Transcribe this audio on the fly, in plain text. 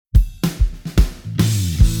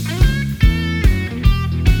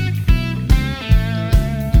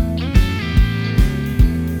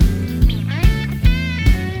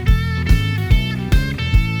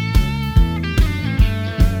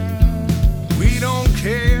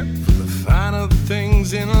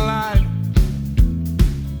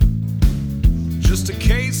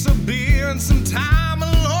spend some time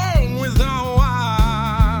alone with our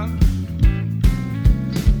wife.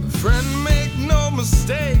 Friend, make no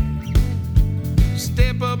mistake,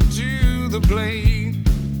 step up to the plate.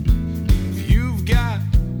 If you've got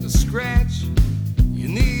a scratch, you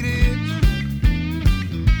need it.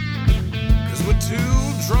 'Cause we're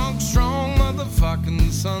two drunk, strong motherfucking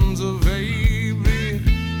sons of baby.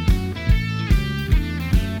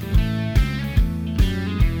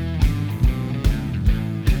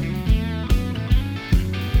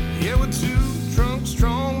 Yeah, we're two drunk,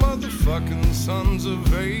 strong motherfucking sons of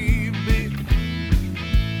baby.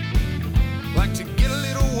 Like to get a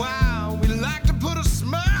little wild, we like to put a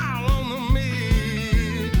smile on the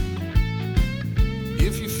mid.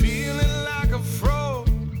 If you're feeling like a frog,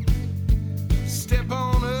 step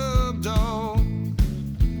on up, dog.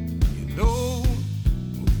 You know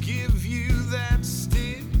we'll give you that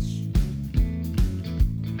stitch.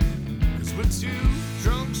 'Cause we're two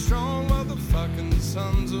drunk, strong motherfucking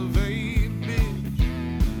sons of a bitch.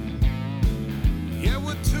 Yeah,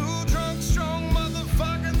 we're two drunk, strong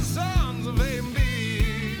motherfucking sons of a bitch.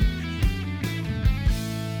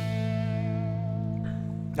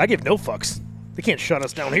 I give no fucks. They can't shut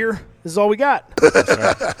us down here. This is all we got.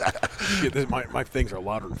 Shit, my things are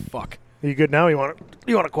louder than fuck. Are you good now? You want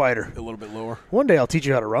it quieter? A little bit lower. One day I'll teach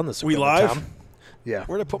you how to run this. We equipment, live? Tom. Yeah.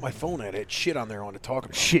 Where'd I put my phone at? I had shit on there I want to talk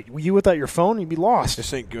about. Shit, you without your phone, you'd be lost.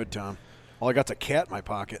 This ain't good, Tom. All I got's a cat in my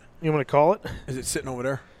pocket. You want to call it? Is it sitting over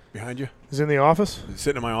there behind you? Is it in the office? Is it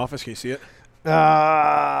sitting in my office? Can you see it?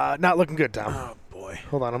 Not looking good, Tom. Oh, boy.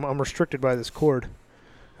 Hold on, I'm restricted by this cord.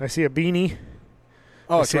 I see a beanie.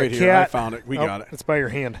 Oh, I it's see a right here. I cat. found it. We Oh, got it. It's by your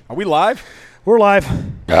hand. Are we live? We're live.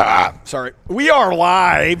 Sorry. We are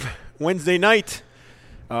live Wednesday night,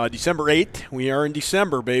 December 8th. We are in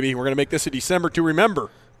December, baby. We're going to make this a December to remember.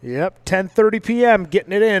 Yep, 10:30 p.m.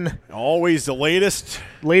 Getting it in. Always the latest.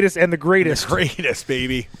 Latest and the greatest. Greatest,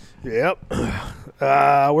 baby. Yep.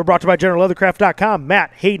 We're brought to you by GeneralLeathercraft.com.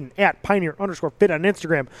 Matt Hayden at Pioneer_Fit on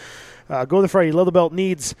Instagram. Go there for your leather belt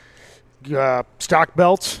needs. Stock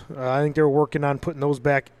belts. I think they're working on putting those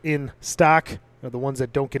back in stock. The ones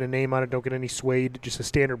that don't get a name on it, don't get any suede, just a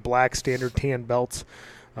standard black, standard tan belts.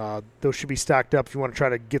 Those should be stocked up if you want to try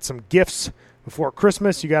to get some gifts before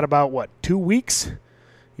Christmas. You got about, 2 weeks?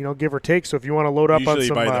 Give or take. So if you want to load up Usually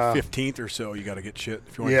on some... by the 15th or so, you got to get shit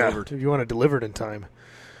if you want it delivered. If you want to deliver it in time.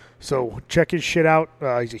 So check his shit out.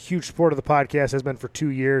 He's a huge supporter of the podcast, has been for 2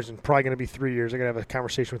 years and probably going to be 3 years. I'm going to have a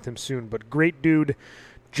conversation with him soon. But great dude,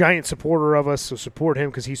 giant supporter of us, so support him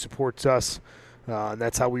because he supports us, and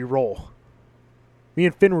that's how we roll. Me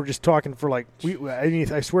and Finn were just talking for I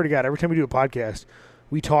swear to God, every time we do a podcast,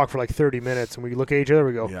 we talk for 30 minutes, and we look at each other and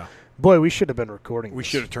we go, Yeah. boy, we should have been recording We this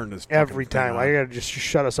should have turned this every fucking thing time. on. I got to just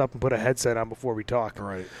shut us up and put a headset on before we talk. All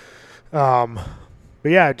right.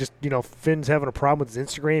 But yeah, just, Finn's having a problem with his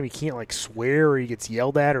Instagram. He can't swear, or he gets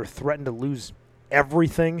yelled at or threatened to lose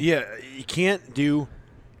everything Yeah, you can't do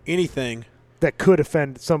anything. that could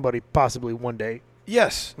offend somebody possibly one day.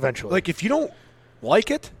 Yes. Eventually. If you don't like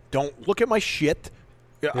it, don't look at my shit.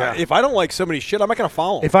 Yeah. If I don't like somebody's shit, I'm not going to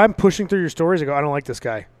follow 'em. If I'm pushing through your stories, I go, I don't like this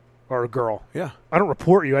guy or a girl. Yeah. I don't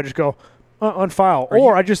report you. I just go, unfile.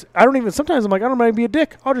 I don't even, sometimes I'm like, I don't mind be a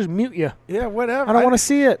dick. I'll just mute you. Yeah, whatever. I don't want to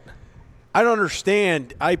see it. I don't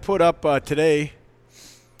understand. I put up today,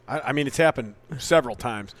 I mean, it's happened several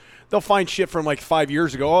times. They'll find shit from 5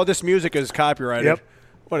 years ago. Oh, this music is copyrighted. Yep.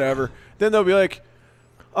 Whatever. Then they'll be like,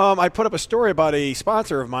 I put up a story about a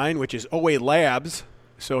sponsor of mine, which is OA Labs.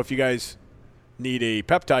 So if you guys need a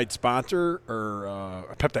peptide sponsor or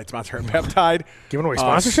a peptide. Giving away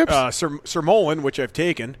sponsorships? Sermolin, which I've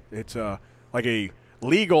taken. It's like a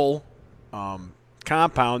legal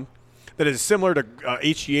compound that is similar to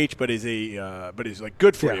HGH, but is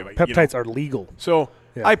good for you. Peptides are legal. So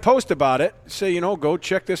Yeah. I post about it, say, go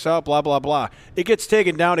check this out, blah, blah, blah. It gets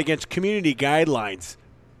taken down against community guidelines.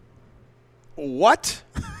 What?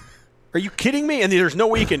 Are you kidding me? And there's no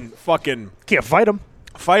way you can fucking Can't fight them.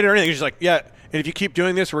 fight or anything. It's just like, yeah, and if you keep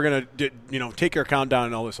doing this, we're going to take your account down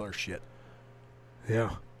and all this other shit.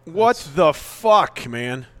 Yeah. What the fuck,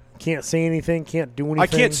 man? Can't say anything. Can't do anything. I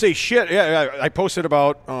can't say shit. Yeah, I posted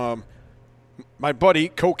about my buddy,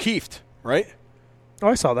 Kokeeft, right? Oh,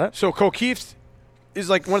 I saw that. So Kokeeft is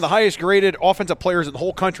one of the highest graded offensive players in the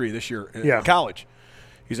whole country this year in college.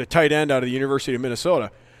 He's a tight end out of the University of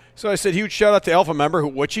Minnesota. So I said, huge shout out to Alpha member,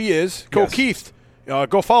 which he is, Kokeeft.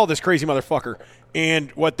 Go follow this crazy motherfucker.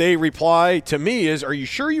 And what they reply to me is, are you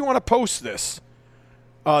sure you want to post this?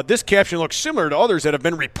 This caption looks similar to others that have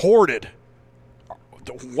been reported.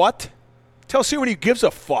 What? Tell somebody who gives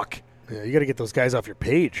a fuck. Yeah, you got to get those guys off your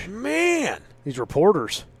page. Man. These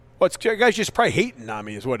reporters. Well, it's guys just probably hating on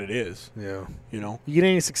me is what it is. Yeah. You know? You get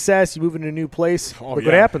any success, you move into a new place, Oh, look yeah.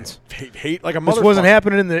 what happens. Hate like a motherfucker. This wasn't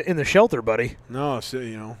happening in the shelter, buddy. No, so,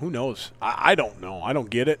 you know, who knows? I don't know. I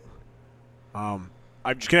don't get it. I'm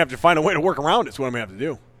just going to have to find a way to work around it. It's what I'm going to have to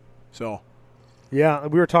do. So. Yeah,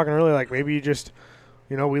 we were talking earlier, like maybe you just,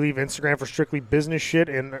 we leave Instagram for strictly business shit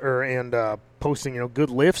and posting,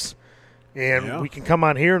 good lifts, and we can come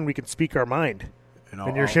on here and we can speak our mind.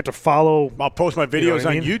 And your shit to follow. I'll post my videos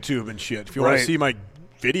on mean? YouTube and shit. If you want to see my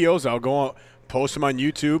videos, I'll go on, post them on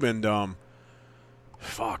YouTube and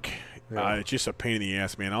fuck. It's just a pain in the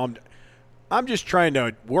ass, man. I'm just trying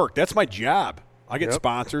to work. That's my job. I get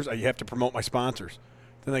sponsors. I have to promote my sponsors.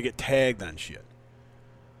 Then I get tagged on shit.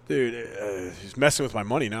 Dude, he's messing with my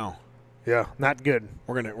money now. Yeah, not good.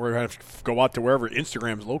 We're gonna have to go out to wherever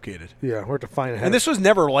Instagram's located. Yeah, we're to find it. And this was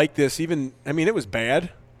never like this. Even it was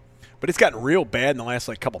bad. But it's gotten real bad in the last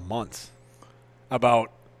couple months. About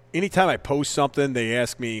anytime I post something, they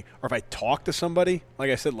ask me, or if I talk to somebody, like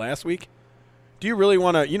I said last week, do you really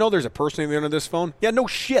want to, there's a person on the end of this phone? Yeah, no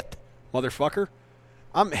shit, motherfucker.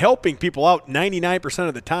 I'm helping people out 99%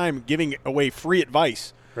 of the time, giving away free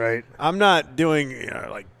advice. Right. I'm not doing,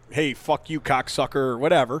 hey, fuck you, cocksucker, or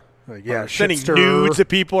whatever. Yeah, sending nudes to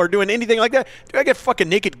people or doing anything like that. Dude, I get fucking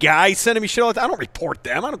naked guys sending me shit all the time. I don't report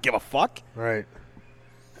them. I don't give a fuck. Right.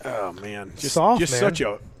 Oh, man. Just man. Such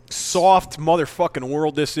a soft motherfucking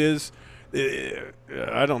world this is.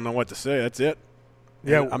 I don't know what to say. That's it.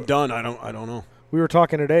 Yeah, I'm done. I don't know. We were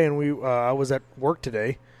talking today, and I was at work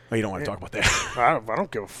today. Oh, you don't want to talk about that. I don't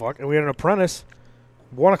give a fuck. And we had an apprentice,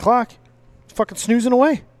 1 o'clock, fucking snoozing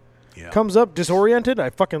away. Yeah. Comes up disoriented. I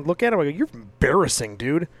fucking look at him. I go, "You're embarrassing,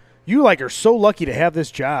 dude. You are so lucky to have this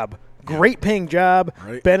job. Great paying job,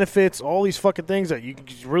 benefits, all these fucking things that you can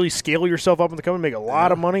really scale yourself up in the company, make a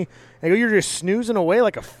lot of money. And go, you're just snoozing away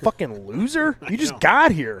like a fucking loser? You just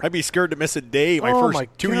got here." I'd be scared to miss a day my first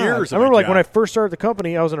 2 years. I remember when I first started the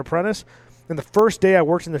company, I was an apprentice, and the first day I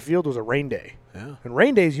worked in the field was a rain day. Yeah. And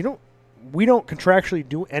rain days, we don't contractually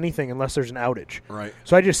do anything unless there's an outage. Right.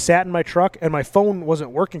 So I just sat in my truck, and my phone wasn't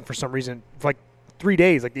working for some reason for 3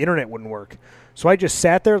 days. The internet wouldn't work. So I just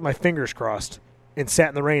sat there with my fingers crossed and sat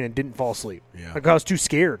in the rain and didn't fall asleep. Yeah. I was too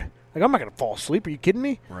scared. I'm not going to fall asleep. Are you kidding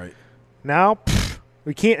me? Right. Now,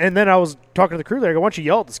 we can't. And then I was talking to the crew there. I go, "Why don't you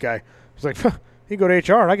yell at this guy?" He's like, "You go to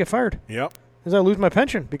HR and I get fired." Yep. Because I lose my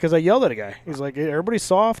pension because I yelled at a guy. He's like, "Everybody's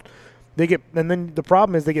soft." And then the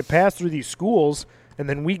problem is they get passed through these schools, and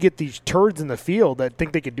then we get these turds in the field that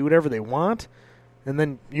think they can do whatever they want, and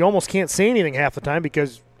then you almost can't say anything half the time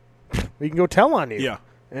because we can go tell on you. Yeah.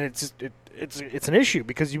 And it's an issue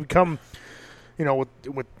because you become,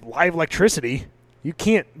 with live electricity, you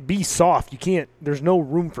can't be soft. You can't. There's no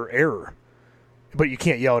room for error, but you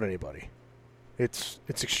can't yell at anybody. It's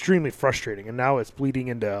extremely frustrating, and now it's bleeding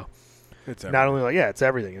into. It's not only it's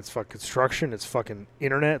everything. It's fucking construction. It's fucking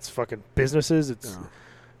internet. It's fucking businesses.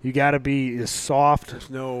 You got to be a soft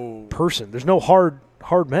person. There's no hard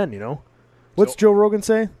men. What's Joe Rogan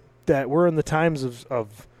say? That we're in the times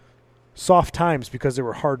of soft times because there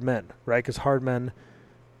were hard men, right? Because hard men.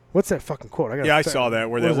 What's that fucking quote? I saw that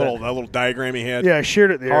where that little diagram he had. Yeah, I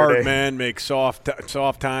shared it the other day. Hard men make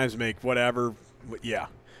soft times make whatever. Yeah.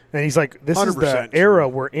 And he's like, this is the era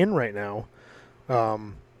we're in right now.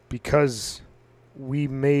 Because we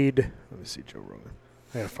made. Let me see, Joe Rogan.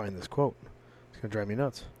 I gotta find this quote. It's gonna drive me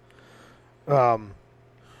nuts.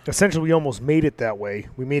 Essentially, we almost made it that way.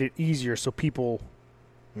 We made it easier so people,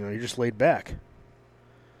 you're just laid back.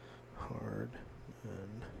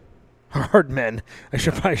 Hard men. I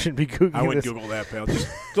shouldn't be Googling I wouldn't this. Google that, pal. Just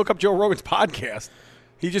look up Joe Rogan's podcast.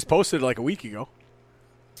 He just posted it a week ago.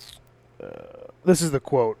 This is the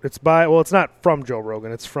quote. It's not from Joe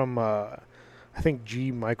Rogan. It's from. I think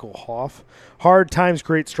G. Michael Hoff. Hard times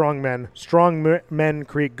create strong men. Strong men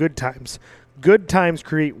create good times. Good times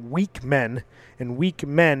create weak men, and weak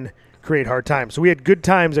men create hard times. So we had good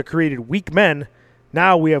times that created weak men.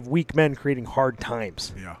 Now we have weak men creating hard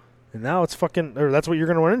times. Yeah. And now it's that's what you're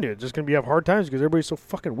going to run into. It's just going to be hard times because everybody's so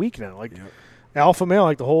fucking weak now. Alpha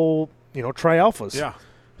male, the whole, tri-alphas. Yeah.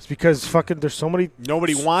 It's because there's so many.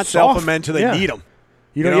 Nobody wants alpha men till they need them.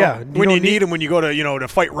 When you need them, when you go to to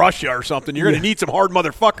fight Russia or something, you're going to need some hard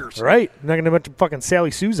motherfuckers. Right. You're not going to have a bunch of fucking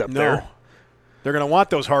Sally Sue's up there. They're going to want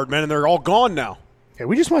those hard men, and they're all gone now. Yeah,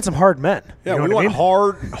 we just want some hard men. Yeah, we want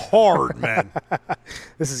hard men.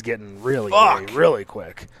 This is getting really, really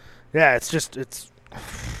quick. Yeah, it's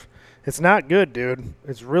not good, dude.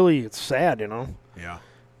 It's sad, Yeah.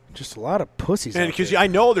 Just a lot of pussies. And because I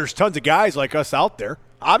know there's tons of guys like us out there,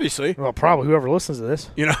 obviously. Well, probably whoever listens to this.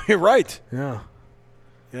 You're right. Yeah.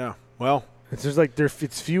 Yeah. Well, it's just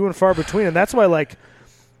it's few and far between, and that's why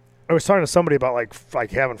I was talking to somebody about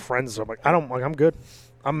like having friends. So I'm like, I'm good.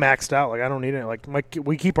 I'm maxed out. Like, I don't need it. Like,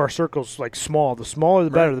 we keep our circles like small. The smaller, the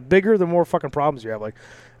better. Right. The bigger, the more fucking problems you have. Like,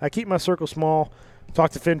 I keep my circle small.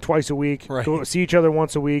 Talk to Finn twice a week. Right. Go see each other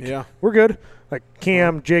once a week. Yeah. We're good. Like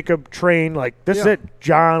Cam, Jacob, Train. Like, this is it.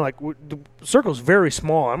 John. Like, the circle's very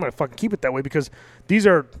small. I'm gonna fucking keep it that way because these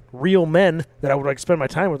are real men that I would like spend my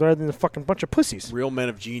time with rather than a fucking bunch of pussies. Real men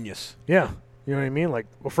of genius. Yeah. You know what I mean? Like,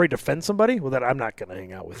 afraid to offend somebody? Well, then I'm not going to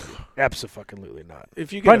hang out with you. Absolutely not.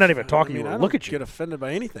 If you probably not even talking to you. Look at you. I don't get offended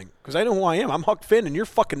by anything because I know who I am. I'm Huck Finn, and you're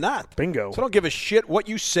fucking not. Bingo. So I don't give a shit what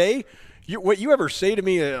you say. What you ever say to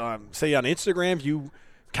me, say on Instagram, if you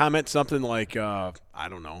comment something like, I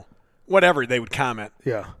don't know, whatever they would comment.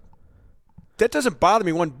 Yeah. That doesn't bother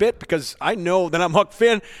me one bit because I know that I'm Huck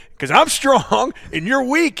Finn because I'm strong and you're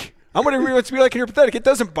weak. I'm going to be like you're pathetic. It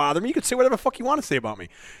doesn't bother me. You can say whatever the fuck you want to say about me.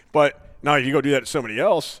 But now you go do that to somebody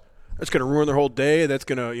else, that's going to ruin their whole day. That's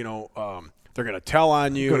going to, they're going to tell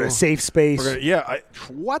on you. Go to a safe space.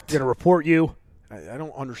 What? They're going to report you. I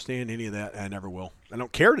don't understand any of that. I never will. I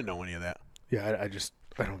don't care to know any of that. Yeah,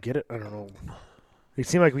 I don't get it. I don't know. It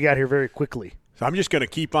seemed like we got here very quickly. So I'm just going to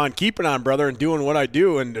keep on keeping on, brother, and doing what I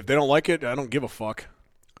do. And if they don't like it, I don't give a fuck.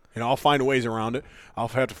 I'll find ways around it. I'll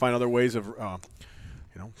have to find other ways of,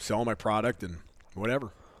 selling my product and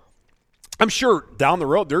whatever. I'm sure down the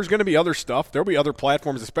road there's going to be other stuff. There'll be other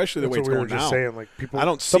platforms, especially the way it's going now. That's what we were just saying.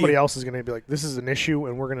 Like somebody else is going to be like, this is an issue,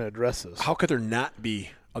 and we're going to address this. How could there not be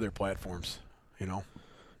other platforms?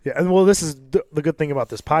 Yeah, and well, this is the good thing about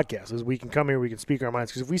this podcast is we can come here, we can speak our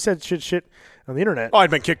minds. Because if we said shit on the internet, I'd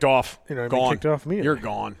been kicked off. Gone. Kicked off immediately. You're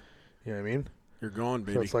gone. You know what I mean? You're gone,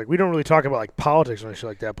 baby. So it's like we don't really talk about like politics or shit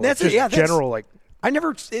like that, but that's just general like. I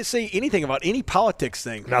never say anything about any politics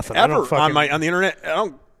thing. Nothing. Ever on the internet. I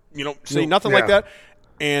don't say nothing like that.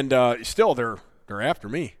 And still they're after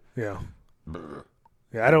me. Yeah.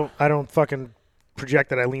 Yeah, I don't fucking project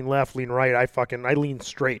that I lean left, lean right. I lean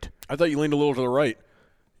straight. I thought you leaned a little to the right.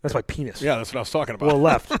 That's my penis. Yeah, that's what I was talking about. Well,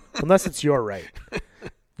 left. Unless it's your right.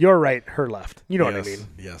 Your right, her left. You know what I mean.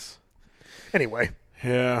 Yes. Anyway.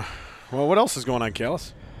 Yeah. Well, what else is going on,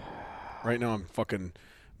 Callis? Right now I'm fucking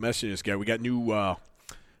messaging this guy. We got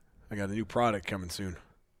I got a new product coming soon.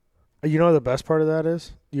 You know what the best part of that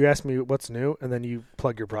is? You ask me what's new, and then you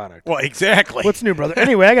plug your product. Well, exactly. What's new, brother?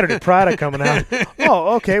 Anyway, I got a new product coming out.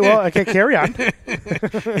 Oh, okay. Well, I can't carry on.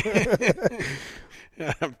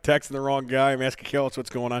 I'm texting the wrong guy. I'm asking Callis what's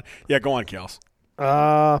going on. Yeah, go on, Callis.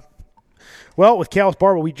 Well, with Callis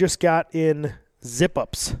Barber, we just got in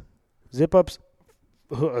zip-ups. Zip-up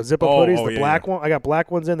hoodies, the black one. I got black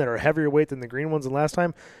ones in that are heavier weight than the green ones than last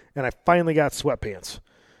time, and I finally got sweatpants.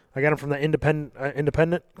 I got them from the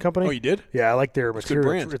independent company. Oh, you did? Yeah, I like their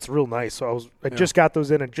material. It's real nice. So I just got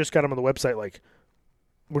those in and just got them on the website like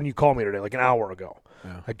when you called me today, like an hour ago.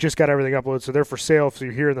 Yeah. I just got everything uploaded, so they're for sale. So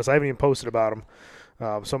you're hearing this. I haven't even posted about them.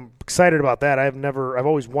 So I'm excited about that. I've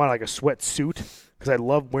always wanted like a sweatsuit because I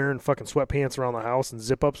love wearing fucking sweatpants around the house and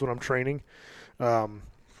zip-ups when I'm training.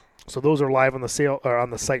 So those are live on the sale or on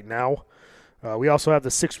the site now. We also have the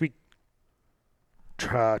 6-week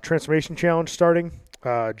transformation challenge starting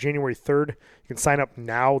January 3rd. You can sign up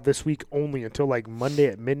now this week only until like Monday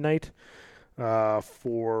at midnight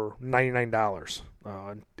for $99.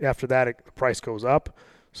 After that, the price goes up.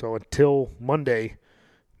 So until Monday,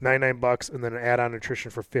 $99, and then an add-on nutrition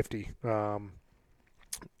for $50.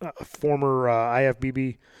 Former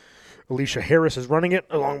IFBB Alicia Harris is running it,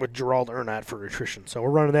 along with Gerald Ernat for nutrition. So we're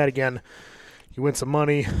running that again. You win some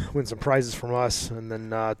money, win some prizes from us, and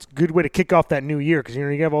then it's a good way to kick off that new year because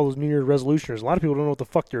you have all those New Year's resolutions. A lot of people don't know what the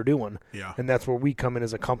fuck they're doing, and that's where we come in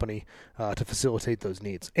as a company to facilitate those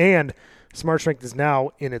needs. And Smart Strength is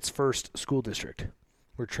now in its first school district.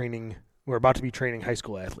 We're about to be training high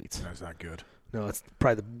school athletes. That's not good. No, it's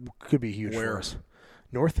probably could be huge for us.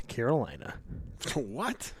 North Carolina.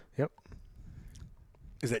 What? Yep.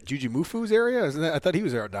 Is that Juji Mufu's area? I thought he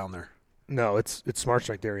was down there. No, it's Smart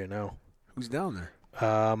Strength area now. Who's down there?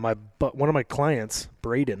 One of my clients,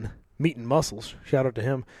 Braden, Meat and Muscles. Shout out to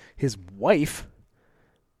him. His wife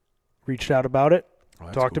reached out about it,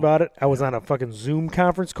 talked about it. I was on a fucking Zoom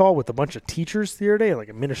conference call with a bunch of teachers the other day, like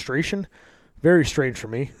administration. Very strange for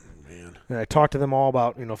me. Man. And I talked to them all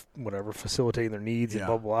about, whatever, facilitating their needs and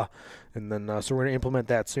blah, blah, blah. And then, so we're going to implement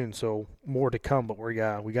that soon. So more to come, but we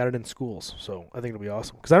got it in schools. So I think it'll be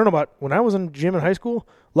awesome. Because I don't know about, when I was in gym in high school,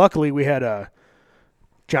 luckily we had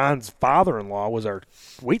John's father-in-law was our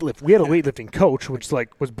weightlifting. We had a weightlifting coach, which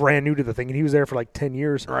was brand new to the thing, and he was there for like 10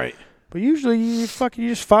 years. Right. But usually you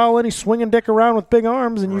just follow any swinging dick around with big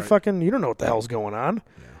arms, and you don't know what the hell's going on.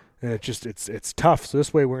 Yeah. And it's tough. So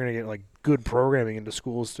this way we're going to get like good programming into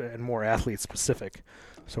schools and more athlete specific.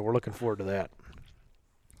 So we're looking forward to that.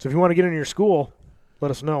 So if you want to get into your school,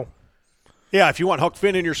 let us know. Yeah, if you want Huck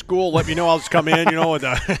Finn in your school, let me know. I'll just come in, with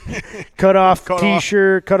a cut-off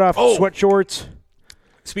T-shirt, cut-off sweat shorts.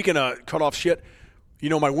 Speaking of cut-off shit,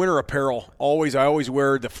 my winter apparel, I always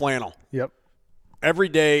wear the flannel. Yep. Every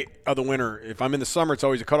day of the winter. If I'm in the summer, it's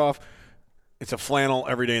always a cut-off. It's a flannel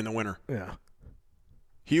every day in the winter. Yeah.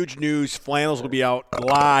 Huge news. Flannels will be out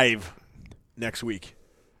live next week.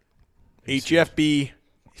 HFB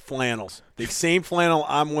flannels. The same flannel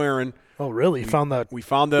I'm wearing. Oh, really? We found the. We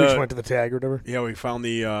just went to the tag or whatever. Yeah, we found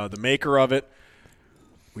the maker of it.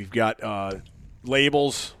 We've got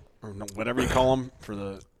labels or whatever you call them for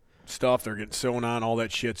the stuff. They're getting sewn on, all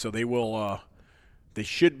that shit. So they will. They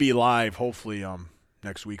should be live hopefully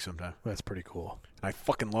next week sometime. That's pretty cool. And I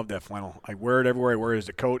fucking love that flannel. I wear it everywhere. I wear it as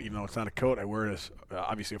a coat, even though it's not a coat. I wear it as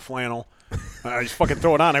obviously a flannel. I just fucking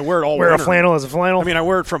throw it on. I wear it all winter. Wear a flannel as a flannel? I mean, I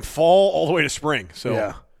wear it from fall all the way to spring. So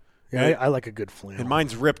yeah. Yeah, I like a good flannel. And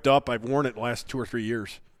mine's ripped up. I've worn it the last 2 or 3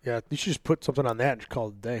 years. Yeah, you should just put something on that and call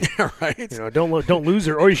it a day. Right. Don't lose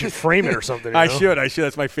it, or you should frame it or something. I should.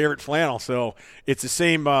 That's my favorite flannel. So it's the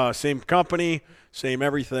same company, same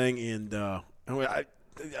everything. And I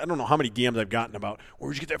don't know how many DMs I've gotten about,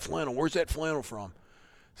 where'd you get that flannel? Where's that flannel from?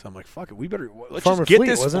 So I'm like, fuck it. Let's Farmer just get Fleet,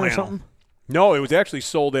 this wasn't flannel. It something? No, it was actually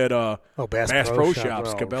sold at Bass Pro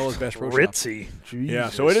Shops. Cabela's Bass Pro Shops. Ritzy. Yeah,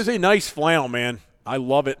 so it is a nice flannel, man. I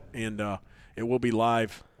love it, and it will be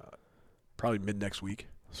live probably mid next week.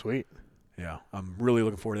 Sweet. Yeah, I'm really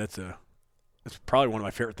looking forward to that. It's probably one of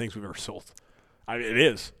my favorite things we've ever sold. It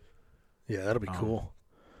is. Yeah, that'll be cool.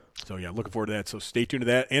 So, yeah, looking forward to that. So stay tuned to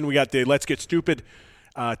that. And we got the Let's Get Stupid.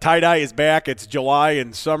 Tie-dye is back. It's July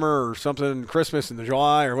and summer or something, Christmas in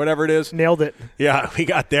July or whatever it is. Nailed it. Yeah, we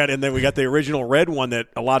got that. And then we got the original red one that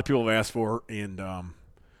a lot of people have asked for. And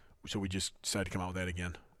so we just decided to come out with that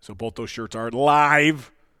again. So both those shirts are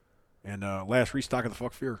live. And last restock of the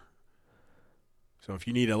Fuck Fear. So if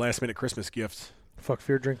you need a last-minute Christmas gift. Fuck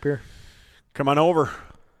Fear, drink beer. Come on over.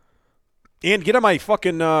 And get on my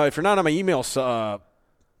fucking, if you're not on my emails,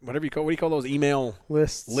 what do you call those email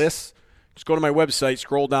lists? Just go to my website,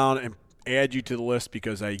 scroll down, and add you to the list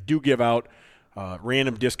because I do give out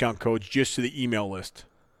random discount codes just to the email list.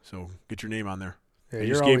 So get your name on there. Yeah, I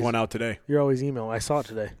just gave one out today. You're always emailing. I saw it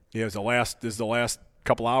today. Yeah, this is the last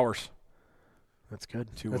couple hours. That's good.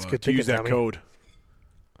 That's good to use that code.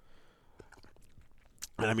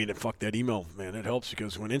 And I mean, fuck that email, man. It helps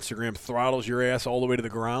because when Instagram throttles your ass all the way to the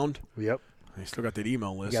ground. Yep. I still got that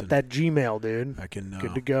email list. You got that Gmail, dude. I can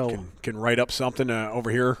good to go. Can write up something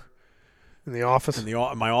over here. In the office? In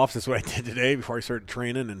my office. That's what I did today before I started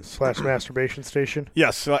training. And / masturbation station?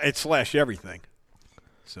 Yes, it's / everything.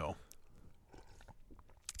 So.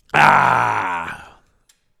 And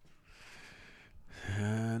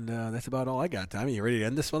that's about all I got, Tommy. You ready to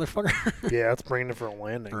end this motherfucker? Yeah, let's bring it for a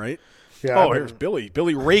landing. Right? Yeah. Here's Billy.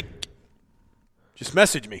 Billy Rake. Just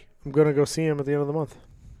message me. I'm going to go see him at the end of the month.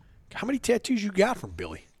 How many tattoos you got from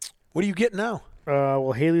Billy? What are you getting now?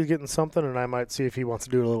 Well, Haley's getting something, and I might see if he wants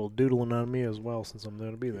to do a little doodling on me as well since I'm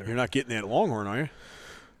going to be there. You're not getting that Longhorn, are you?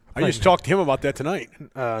 I just talked to him about that tonight.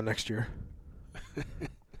 Next year.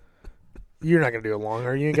 You're not going to do a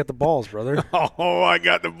Longhorn. You ain't got the balls, brother. Oh, I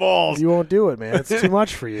got the balls. You won't do it, man. It's too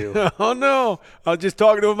much for you. Oh, no. I was just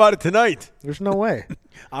talking to him about it tonight. There's no way.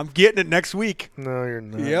 I'm getting it next week. No, you're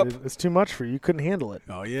not. Yep. It's too much for you. You couldn't handle it.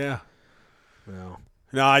 Oh, yeah.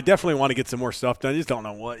 No, I definitely want to get some more stuff done. I just don't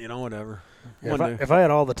know what, whatever. Yeah, if I had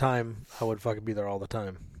all the time, I would fucking be there all the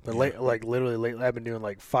time. But literally lately, I've been doing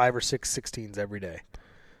like 5 or 6 16s every day.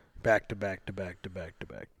 Back to back to back to back to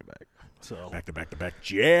back to back. So back to back to back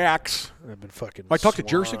jacks. I've been fucking I talked to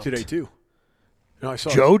Jersic today too. I saw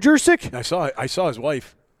Joe Jersic? I saw his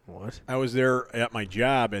wife. What? I was there at my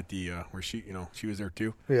job at the where she was there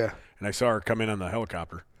too. Yeah. And I saw her come in on the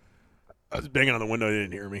helicopter. I was banging on the window. They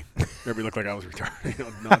didn't hear me. Everybody looked like I was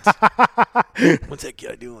retarded. Nuts. What's that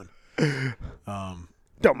guy doing?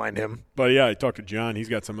 Don't mind him. But yeah, I talked to John. He's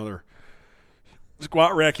got some other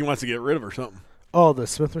squat rack he wants to get rid of or something. Oh, the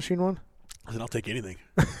Smith machine one? I said, I'll take anything.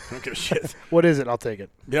 I don't give a shit. What is it? I'll take it.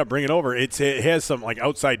 Yeah, bring it over. It has some like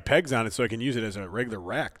outside pegs on it, so I can use it as a regular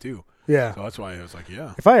rack too. Yeah. So that's why I was like,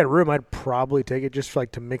 yeah. If I had room, I'd probably take it just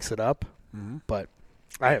to mix it up. Mm-hmm. But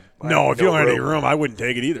I have if you don't have any room, I wouldn't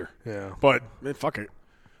take it either. Yeah. But man, fuck it.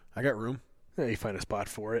 I got room. Yeah, you find a spot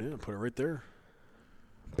for it. Yeah, put it right there.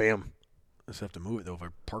 Bam. I just have to move it though if I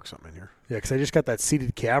park something in here. Yeah, because I just got that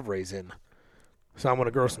seated calf raise in. So I'm going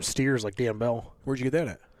to grow some steers like Dan Bell. Where'd you get that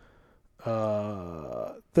at?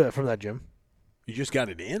 From that gym. You just got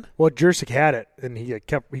it in? Well, Jersic had it, and he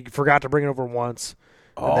forgot to bring it over once.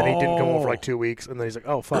 And then he didn't come over for like 2 weeks, and then he's like,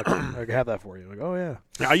 "Oh fuck, I can have that for you." I'm like, "Oh yeah."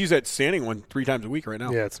 I use that standing one 3 times a week right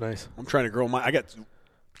now. Yeah, it's nice. I'm trying to grow my. I got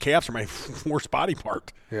calves are my worst body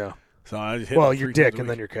part. Yeah. So I hit your dick and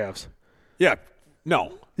then your calves. Yeah.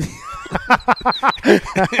 No.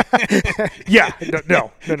 Yeah.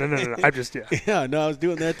 No. I'm just Yeah. No, I was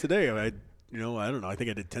doing that today. I don't know. I think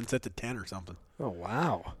I did 10 sets of 10 or something. Oh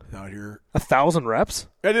wow. Out here. 1,000 reps.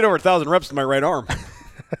 I did over 1,000 reps with my right arm.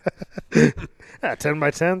 10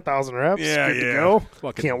 by 10, 1,000 reps. Yeah, good to go.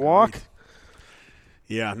 Fucking Can't walk. Great.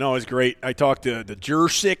 Yeah, no, it was great. I talked to the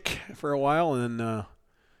Jursic for a while, and then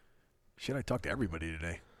I talked to everybody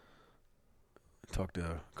today. I talked to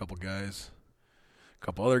a couple guys, a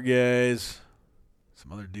couple other guys,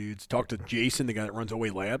 some other dudes. Talked to Jason, the guy that runs OA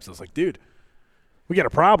Labs. I was like, dude, we got a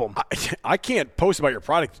problem. I can't post about your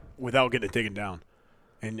product without getting it taken down.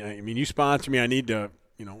 And I mean, you sponsor me. I need to,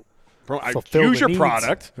 I use your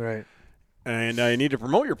product, right? And I need to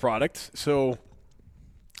promote your product. So,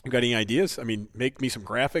 you got any ideas? I mean, make me some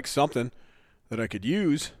graphics, something that I could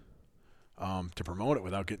use to promote it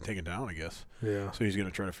without getting taken down, I guess. Yeah. So he's going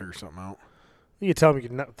to try to figure something out. You can tell him you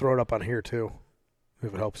can throw it up on here too,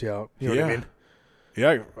 if it helps you out. You know what I mean?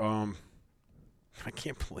 Yeah. I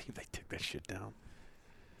can't believe they took that shit down.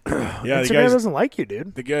 Yeah, Instagram doesn't like you,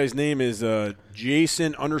 dude. The guy's name is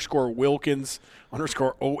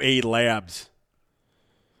Jason_Wilkins_OA Labs.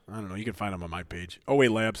 I don't know. You can find him on my page. OA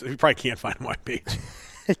Labs. You probably can't find him on my page.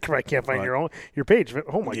 You probably can't find your page.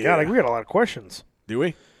 Oh my god, we got a lot of questions. Do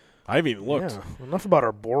we? I haven't even looked. Yeah, enough about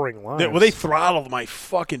our boring lives. Well, they throttled my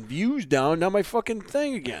fucking views down. Now my fucking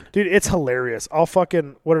thing again. Dude, it's hilarious. What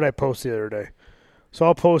did I post the other day? So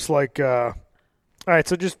I'll post like, all right,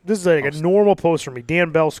 so this is like a normal post for me.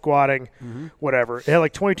 Dan Bell squatting, whatever. It had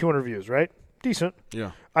like 2,200 views, right? Decent.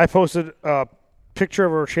 Yeah. I posted a picture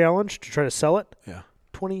of our challenge to try to sell it. Yeah.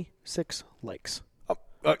 26 likes.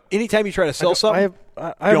 Anytime you try to sell something,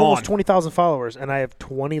 I have almost 20,000 followers, and I have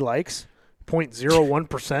 20 likes,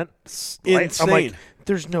 0.01%. Insane. I'm like,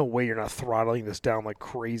 there's no way you're not throttling this down like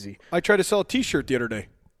crazy. I tried to sell a T-shirt the other day.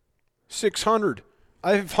 600.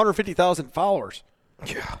 I have 150,000 followers.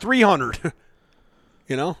 Yeah. 300.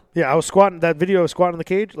 Yeah, I was squatting. That video of squatting in the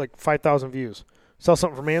cage, like 5,000 views. Sell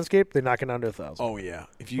something from Manscaped, they knock it down to 1,000. Oh yeah.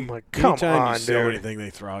 I'm like, come on, you sell dude. anything,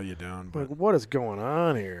 they throttle you down. But. Like, what is going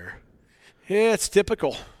on here? Yeah, it's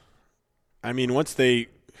typical. I mean, when they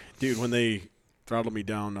throttled me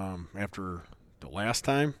down after the last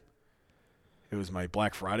time, it was my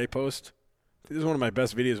Black Friday post. This is one of my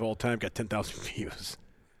best videos of all time. Got 10,000 views.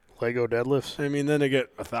 Lego deadlifts. I mean, then they get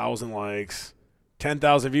 1,000 likes,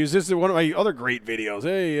 10,000 views. This is one of my other great videos.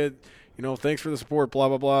 Hey, thanks for the support. Blah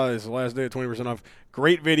blah blah. It's the last day of 20% off.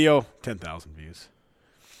 Great video. 10,000 views.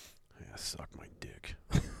 Yeah, suck my dick.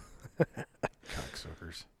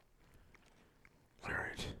 Cocksuckers. All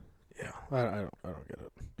right. Yeah, I don't get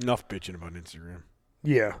it. Enough bitching about Instagram.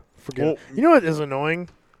 Yeah, forget it. You know what is annoying?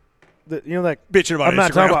 That bitching about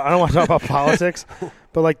Instagram. I don't want to talk about politics,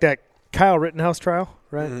 but like that Kyle Rittenhouse trial,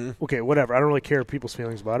 right? Mm-hmm. Okay, whatever. I don't really care people's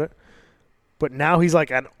feelings about it. But now he's like,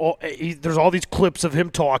 there's all these clips of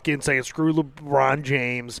him talking, saying screw LeBron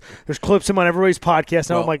James. There's clips of him on everybody's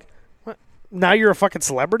podcast. Now I'm like, what? Now you're a fucking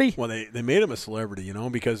celebrity? Well, they made him a celebrity,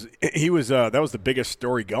 because he was that was the biggest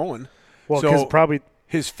story going. Well, because probably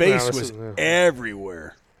his face was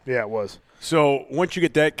everywhere. Yeah, it was. So once you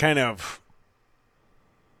get that kind of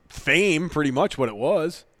fame, pretty much what it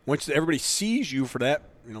was, once everybody sees you for that,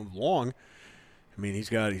 long, I mean, he's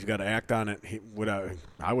got to act on it.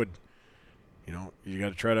 I would. You got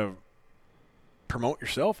to try to promote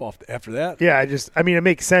yourself after that. Yeah, it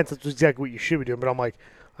makes sense. That's exactly what you should be doing. But I'm like,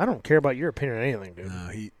 I don't care about your opinion on anything, dude.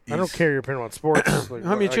 I don't care your opinion on sports.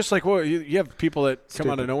 It's just like, you have people that come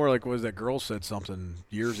out of nowhere. Like, what was that girl said something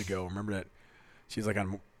years ago? Remember that? She's like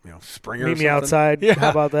on, Springer. Meet me outside. Yeah. How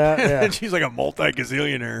about that? Yeah. And she's like a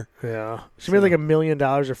multi-gazillionaire. Yeah. She made like $1 million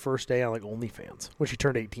her first day on like OnlyFans when she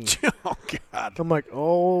turned 18. Oh God. I'm like,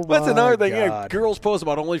 oh my God. That's another thing. Yeah, girls post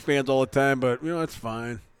about OnlyFans all the time, but it's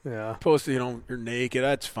fine. Yeah. Post, you're naked.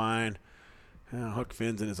 That's fine. Huck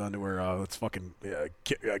Finn's in his underwear. Let's fucking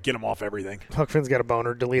get him off everything. Huck Finn's got a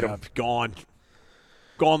boner. Delete him. Gone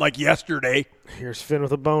like yesterday. Here's Finn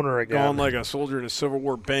with a boner again. Gone like a soldier in a Civil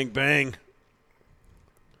War. Bang bang.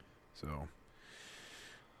 So,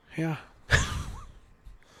 yeah.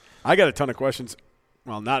 I got a ton of questions.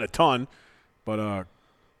 Well, not a ton, but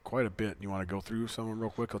quite a bit. You want to go through some of them real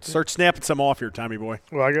quick? Let's start snapping some off here, Tommy boy.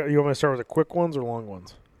 Well, you want me to start with the quick ones or long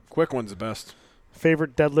ones? Quick one's the best.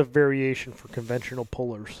 Favorite deadlift variation for conventional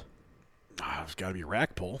pullers? It's got to be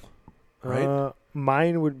rack pull, right?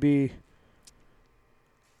 Mine would be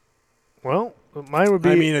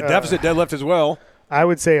a deficit deadlift as well. I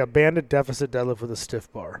would say a banded deficit deadlift with a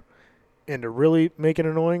stiff bar. And to really make it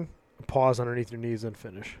annoying, pause underneath your knees and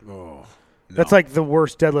finish. Oh, no. That's like the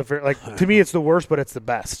worst deadlift. Like to me, it's the worst, but it's the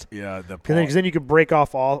best. Yeah, because then you can break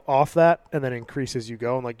off that and then increase as you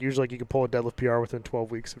go. And like usually, you can pull a deadlift PR within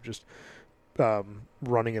 12 weeks of just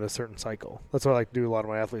running in a certain cycle. That's what I like to do. A lot of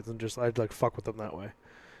my athletes and just I'd like fuck with them that way.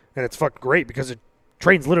 And it's fucking great because it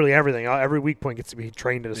trains literally everything. Every weak point gets to be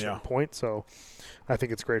trained at a certain point. So I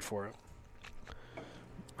think it's great for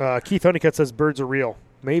it. Keith Honeycutt says birds are real.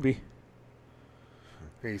 Maybe.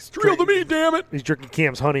 It's real to me, damn it. He's drinking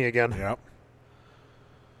Cam's honey again. Yep.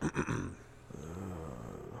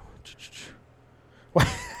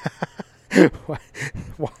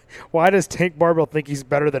 Why does Tank Barbell think he's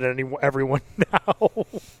better than everyone now?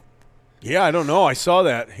 Yeah, I don't know. I saw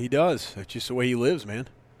that. He does. That's just the way he lives, man.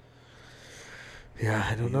 Yeah,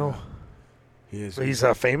 I don't know. He is. He's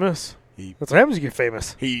famous. That's what happens when you get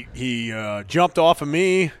famous. He jumped off of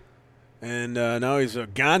me, and now he's a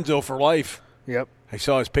gonzo for life. Yep. I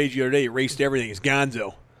saw his page the other day. He raced everything. He's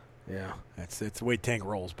gonzo. Yeah. That's the way Tank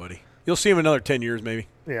rolls, buddy. You'll see him in another 10 years, maybe.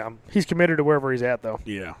 Yeah. He's committed to wherever he's at, though.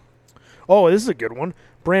 Yeah. Oh, this is a good one.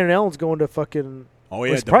 Brandon Allen's going to fucking –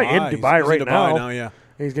 he's probably in Dubai right now. Yeah.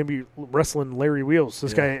 And he's going to be wrestling Larry Wheels.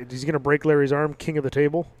 This guy, he's going to break Larry's arm, king of the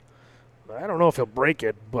table. I don't know if he'll break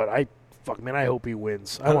it, but I hope he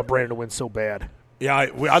wins. I want Brandon to win so bad. Yeah,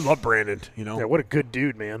 I love Brandon, you know. Yeah, what a good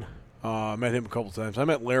dude, man. I met him a couple times. I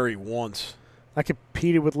met Larry once. I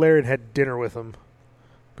competed with Larry and had dinner with him.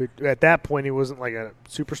 But at that point, he wasn't like a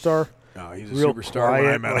superstar. No, he's a real superstar quiet,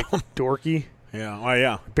 when I met him. Dorky. Yeah. Oh,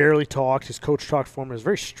 yeah. Barely talked. His coach talked for him. It was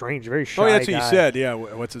very strange, very shy. Oh, yeah, that's guy. what you said. Yeah.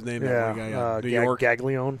 What's his name? Yeah. New York.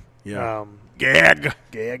 Gaglione. Yeah.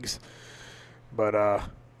 Gags. But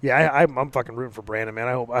I'm fucking rooting for Brandon, man.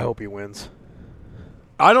 I hope he wins.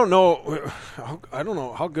 I don't know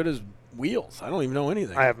how good is Wheels. I don't even know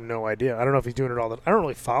anything. I have no idea. I don't know if he's doing it all. I don't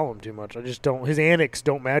really follow him too much. I just don't. His antics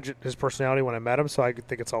don't match his personality when I met him, so I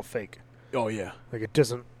think it's all fake. Oh yeah. Like it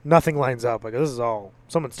doesn't. Nothing lines up. Like this is all.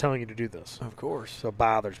 Someone's telling you to do this. Of course. So it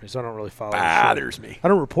bothers me. So I don't really follow. Bothers me. I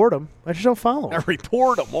don't report him. I just don't follow him. I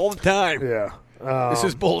report him all the time. Yeah. This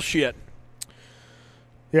is bullshit.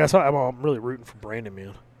 Yeah. So I'm really rooting for Brandon,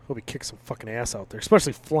 man. Hope he kicks some fucking ass out there,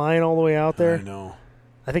 especially flying all the way out there. I know.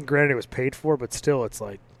 I think granted it was paid for, but still, it's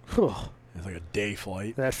like, whew. It's like a day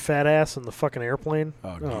flight. That fat ass in the fucking airplane.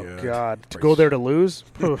 Oh God. To go there to lose?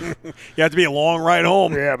 You have to be a long ride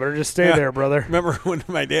home. Yeah, better just stay there, brother. Remember when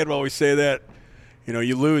my dad would always say that? You know,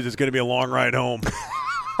 you lose, it's going to be a long ride home.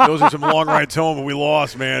 Those are some long rides home, and we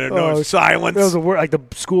lost, man. And no silence. That was like the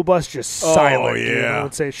school bus just silent. Oh, yeah. I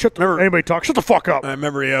would say, anybody talk, shut the fuck up. I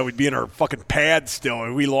remember, we'd be in our fucking pads still,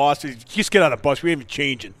 and we lost. Just get on the bus. We ain't even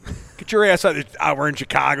changing. Get your ass out. We're in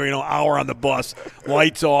Chicago, hour on the bus.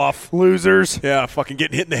 Lights off. Losers. Yeah, fucking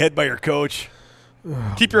getting hit in the head by your coach.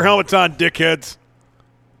 Keep your helmets on, dickheads.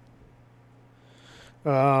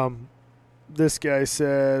 This guy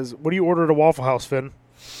says, what do you order at a Waffle House, Finn?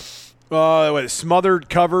 Smothered,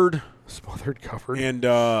 covered. Smothered, covered. And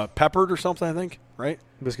peppered or something, I think, right?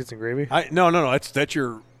 Biscuits and gravy? No. That's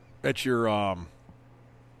your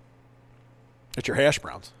hash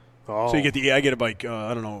browns. Oh. So I get like,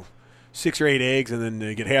 6 or 8 eggs, and then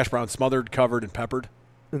you get hash browns smothered, covered, and peppered.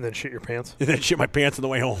 And then shit your pants? And then shit my pants on the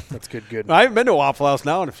way home. That's good. I haven't been to a Waffle House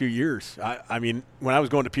now in a few years. I mean, when I was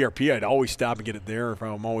going to PRP, I'd always stop and get it there if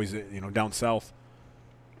I'm always, down south.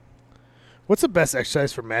 What's the best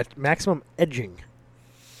exercise for maximum edging?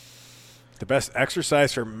 The best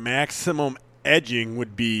exercise for maximum edging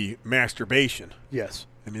would be masturbation. Yes.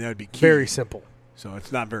 I mean, that would be key. Very simple. So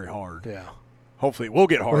it's not very hard. Yeah. Hopefully it will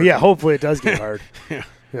get hard. Well, yeah, hopefully it does get hard.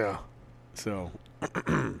 Yeah. So.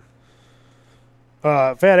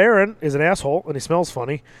 Fat Aaron is an asshole, and he smells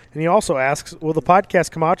funny. And he also asks, will the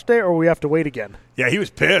podcast come out today, or will we have to wait again? Yeah, he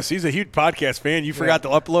was pissed. He's a huge podcast fan. You forgot to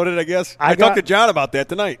upload it, I guess? I talked to John about that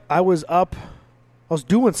tonight. I was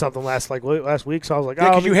doing something last week, so I was like,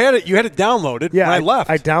 because you had it downloaded when I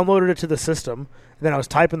left. I downloaded it to the system, and then I was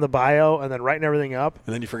typing the bio and then writing everything up.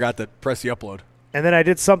 And then you forgot to press the upload. And then I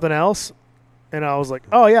did something else, and I was like,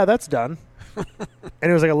 oh, yeah, that's done.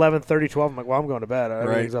 And it was like 11:30, 12. I'm like, well, I'm going to bed.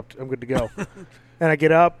 Everything's up. I'm good to go. And I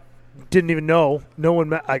get up, didn't even know. No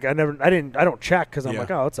one, I don't check because I'm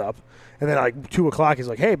like, oh, it's up. And then like 2 o'clock, he's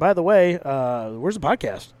like, hey, by the way, where's the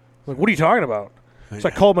podcast? I'm like, what are you talking about? So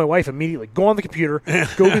I called my wife immediately. Go on the computer.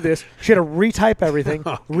 Go do this. She had to retype everything,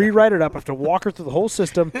 rewrite it up. I have to walk her through the whole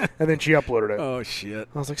system, and then she uploaded it. Oh, shit.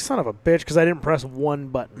 I was like, son of a bitch, because I didn't press one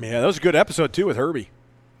button. Yeah, that was a good episode, too, with Herbie.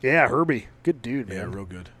 Yeah, Herbie. Good dude, man. Yeah, real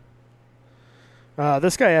good.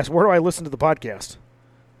 This guy asked, where do I listen to the podcast?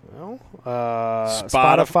 Well,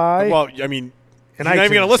 Spotify. Well, I mean, And He's not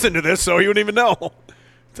even going to listen to this, so he wouldn't even know.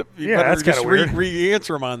 That's kind of weird.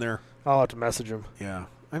 Re-answer him on there. I'll have to message him. Yeah.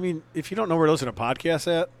 I mean, if you don't know where to listen to podcasts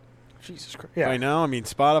at, Jesus Christ. Yeah. right now, I mean,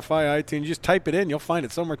 Spotify, iTunes, just type it in. You'll find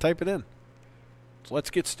it somewhere. Type it in. So let's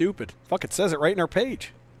get stupid. Fuck, it says it right in our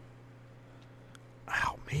page.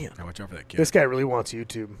 Oh, man. Now watch out for that kid. This guy really wants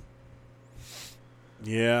YouTube.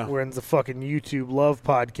 Yeah. When's the fucking YouTube Love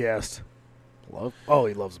podcast? Love? Oh,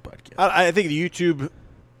 he loves the podcast. I think the YouTube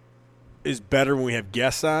is better when we have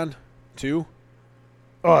guests on, too.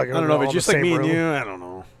 Oh, I don't know if it's just like me and you. I don't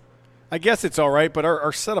know. I guess it's all right, but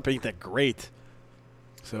our setup ain't that great.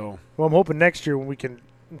 So. Well, I'm hoping next year when we can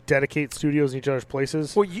dedicate studios in each other's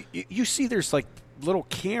places. Well, you see there's like little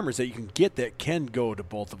cameras that you can get that can go to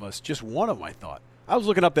both of us. Just one of them, I thought. I was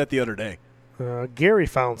looking up that the other day. Gary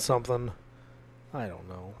found something. I don't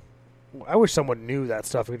know. I wish someone knew that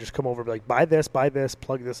stuff and could just come over and be like, buy this,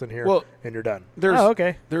 plug this in here, and you're done.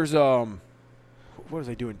 Okay. There's what was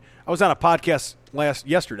I doing? I was on a podcast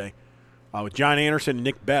yesterday with John Anderson and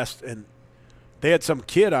Nick Best, and they had some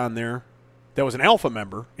kid on there that was an Alpha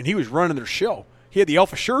member, and he was running their show. He had the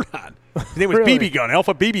Alpha shirt on. His name was Really? BB Gun,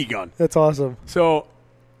 Alpha BB Gun. That's awesome. So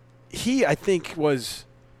he, I think, we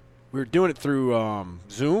were doing it through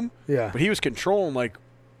Zoom. Yeah. But he was controlling like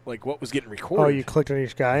what was getting recorded. Oh, you clicked on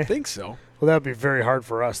each guy? I think so. Well, that would be very hard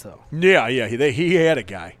for us, though. Yeah. He had a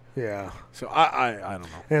guy. Yeah. So I don't know.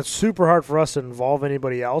 And it's super hard for us to involve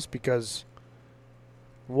anybody else because,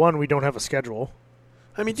 one, we don't have a schedule.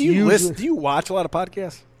 I mean, do you watch a lot of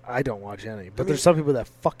podcasts? I don't watch any, but there's some people that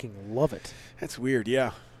fucking love it. That's weird,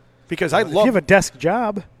 yeah. Because If you have a desk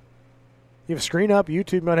job, you have a screen up,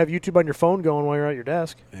 YouTube, you might have YouTube on your phone going while you're at your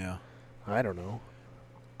desk. Yeah. I don't know.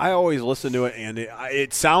 I always listen to it, and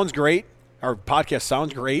it sounds great. Our podcast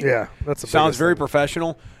sounds great. Yeah, that's the sounds very thing.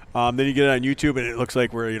 professional. Then you get it on YouTube, and it looks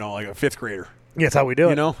like we're like a fifth grader. Yeah, that's how we do it.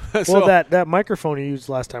 You know, well, that microphone you used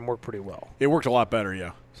last time worked pretty well. It worked a lot better,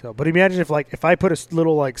 yeah. So, but imagine if I put a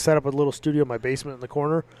little set up a little studio in my basement in the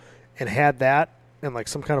corner, and had that and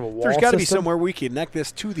some kind of a wall. There's got to be somewhere we can connect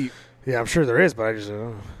this to the. Yeah, I'm sure there is, but I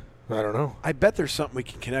don't know. I bet there's something we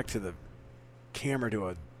can connect to the camera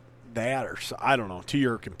to I don't know, to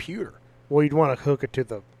your computer. Well, you'd want to hook it to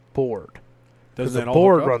the board. Does the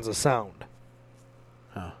board runs the sound?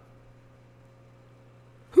 Huh.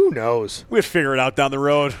 Who knows? We'll figure it out down the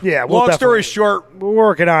road. Yeah. Long story short, we're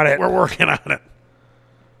working on it. We're working on it.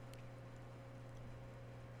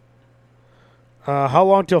 How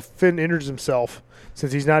long till Finn injures himself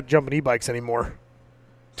since he's not jumping e-bikes anymore?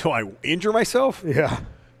 Till I injure myself? Yeah.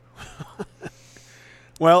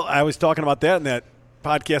 Well, I was talking about that in that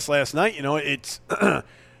podcast last night. You know, it's a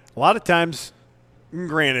lot of times,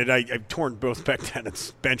 granted, I've torn both pec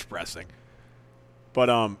tendons bench pressing. But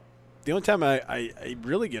the only time I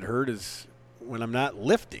really get hurt is when I'm not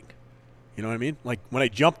lifting. You know what I mean? Like when I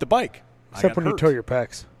jump the bike. Except when you tore your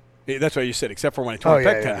pecs. Yeah, that's what you said, except for when I tore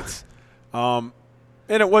pec tendons. And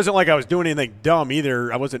it wasn't like I was doing anything dumb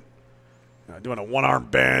either. I wasn't doing a one-arm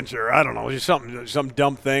bench or I don't know, just some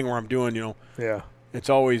dumb thing where I'm doing, Yeah. It's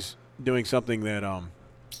always doing something that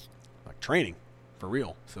like training for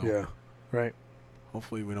real. So yeah, right.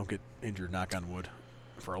 Hopefully we don't get injured, knock on wood,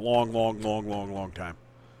 for a long, long, long, long, long time.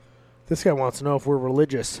 This guy wants to know if we're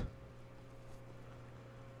religious.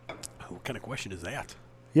 What kind of question is that?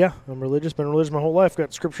 Yeah, I'm religious. Been religious my whole life.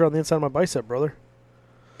 Got scripture on the inside of my bicep, brother.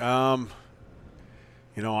 Ditka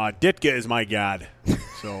is my God.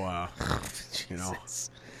 So,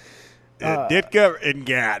 Ditka and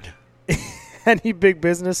God. Any big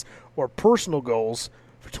business or personal goals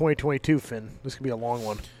for 2022, Finn? This could be a long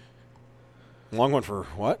one. Long one for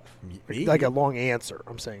what? Me? Like a long answer.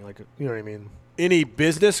 I'm saying, you know what I mean? Any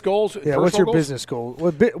business goals? Yeah, what's your business goal?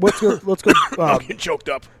 Let's go. I'm getting choked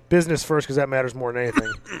up. Business first, because that matters more than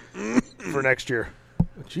anything for next year.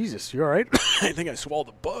 Jesus, you all right? I think I swallowed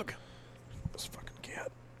a bug. This fucking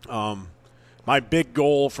cat. My big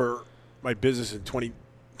goal for my business in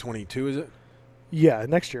 2022, is it? Yeah,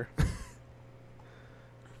 next year.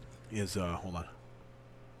 Is hold on.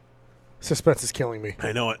 Suspense is killing me.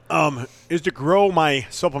 I know it. Is to grow my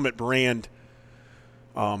supplement brand.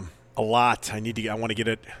 A lot. I want to get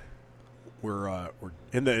it. We're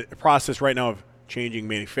in the process right now of changing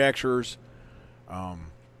manufacturers. I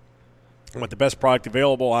want the best product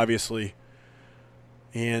available, obviously,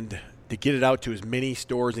 and to get it out to as many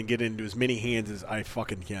stores and get it into as many hands as I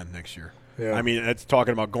fucking can next year. Yeah. I mean, that's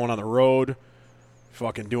talking about going on the road,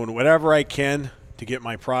 fucking doing whatever I can to get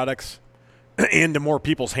my products into more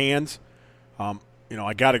people's hands.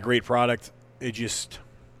 I got a great product.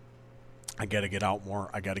 I got to get out more.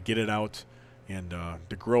 I got to get it out and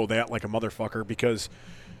to grow that like a motherfucker, because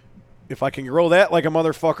if I can grow that like a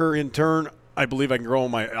motherfucker, in turn, I believe I can grow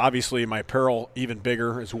my apparel even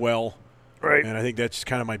bigger as well. Right. And I think that's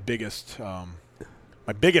kind of my biggest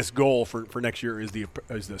goal for next year is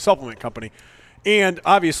the supplement company. And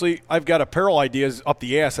obviously, I've got apparel ideas up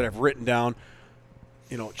the ass that I've written down.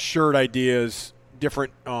 Shirt ideas,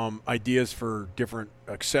 different ideas for different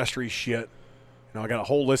accessory shit. I got a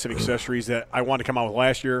whole list of accessories that I wanted to come out with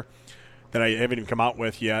last year that I haven't even come out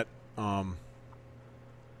with yet. So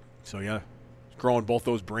yeah, growing both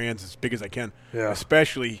those brands as big as I can. Yeah.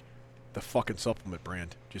 Especially the fucking supplement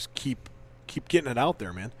brand. Just keep getting it out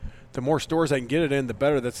there, man. The more stores I can get it in, the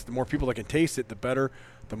better. That's the more people that can taste it, the better.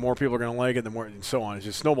 The more people are going to like it, the more, and so on. It's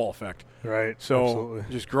just a snowball effect. Right. So absolutely.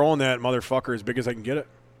 Just growing that motherfucker as big as I can get it.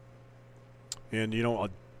 And,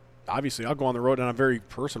 obviously I'll go on the road and I'm very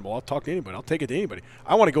personable. I'll talk to anybody. I'll take it to anybody.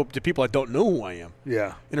 I want to go to people that don't know who I am.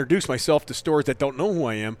 Yeah. Introduce myself to stores that don't know who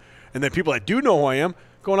I am. And then people that do know who I am,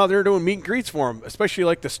 going out there doing meet and greets for them, especially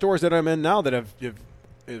like the stores that I'm in now that have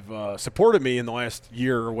supported me in the last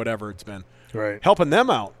year or whatever it's been. Right. Helping them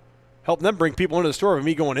out. Helping them bring people into the store with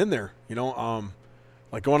me going in there.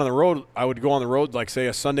 Like going on the road, I would go on the road, like say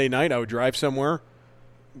a Sunday night, I would drive somewhere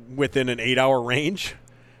within an 8-hour range,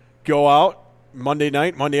 go out Monday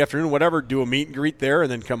night, Monday afternoon, whatever, do a meet and greet there,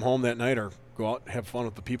 and then come home that night or go out and have fun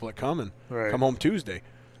with the people that come and come home Tuesday.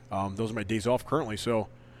 Those are my days off currently. So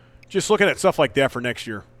just looking at stuff like that for next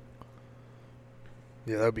year.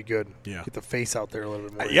 Yeah, that would be good. Yeah. Get the face out there a little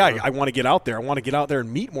bit more. I want to get out there. I want to get out there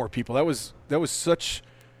and meet more people. That was such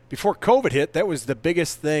 – before COVID hit, that was the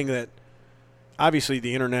biggest thing that – obviously,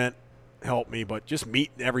 the internet helped me, but just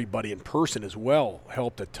meeting everybody in person as well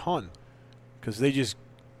helped a ton because they just,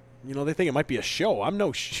 they think it might be a show. I'm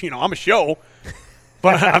I'm a show,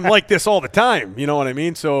 but I'm like this all the time. You know what I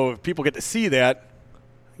mean? So if people get to see that,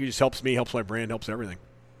 it just helps me, helps my brand, helps everything.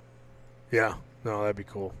 Yeah. No, that'd be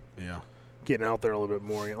cool. Yeah. Getting out there a little bit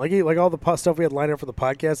more. Like all the stuff we had lined up for the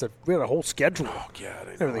podcast, we had a whole schedule. Oh, God.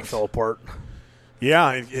 Everything fell apart.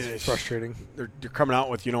 Yeah. It's frustrating. They're coming out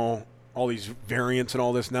with, all these variants and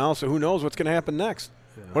all this now, so who knows what's going to happen next.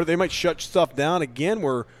 Yeah. What if they might shut stuff down again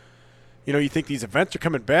where, you think these events are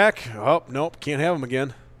coming back? Oh, nope, can't have them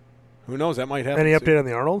again. Who knows? That might happen. Any update on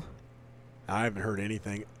the Arnold? I haven't heard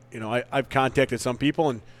anything. I've contacted some people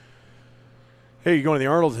and, hey, you going to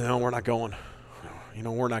the Arnold? No, we're not going.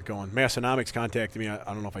 We're not going. Massonomics contacted me. I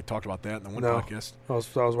don't know if I talked about that in the one podcast. I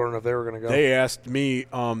was wondering if they were going to go. They asked me,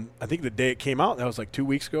 I think the day it came out, that was like 2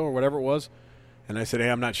 weeks ago or whatever it was. And I said, hey,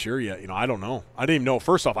 I'm not sure yet. I don't know. I didn't even know.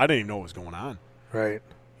 First off, I didn't even know what was going on. Right.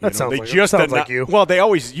 That sounds like you. Well, they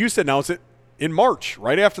always used to announce it in March,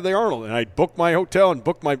 right after the Arnold. And I booked my hotel and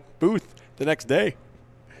booked my booth the next day.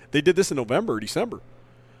 They did this in November or December.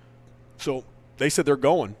 So they said they're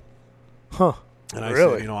going. Huh. And I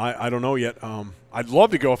said, I don't know yet. I'd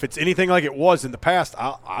love to go. If it's anything like it was in the past,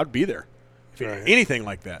 I'd be there. If anything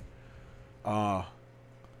like that.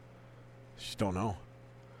 Just don't know.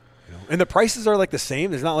 And the prices are like the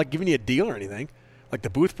same. There's not like giving you a deal or anything. Like the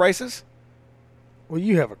booth prices. Well,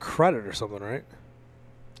 you have a credit or something, right?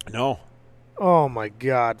 No. Oh, my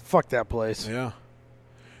God. Fuck that place. Yeah.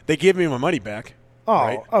 They gave me my money back. Oh,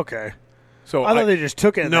 right? Okay. So I thought they just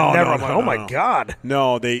took it and then never. Oh, my God.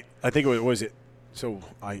 No, I think it was it. So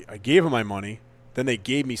I gave them my money. Then they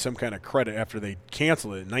gave me some kind of credit after they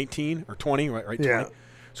canceled it. 19 or 20, right? Yeah. 20.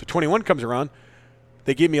 So 21 comes around.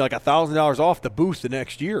 They gave me like $1,000 off the booth the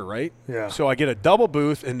next year, right? Yeah. So I get a double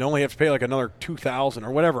booth and only have to pay like another $2,000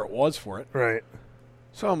 or whatever it was for it. Right.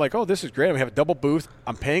 So I'm like, oh, this is great. I have a double booth.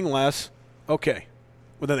 I'm paying less. Okay.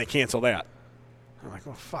 Well, then they cancel that. I'm like,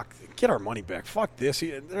 well, fuck. Get our money back. Fuck this.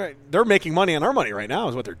 They're making money on our money right now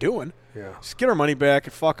is what they're doing. Yeah. Just get our money back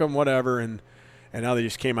and fuck them, whatever. And now they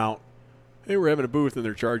just came out. Hey, we're having a booth and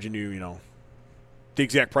they're charging you, the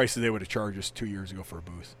exact price that they would have charged us 2 years ago for a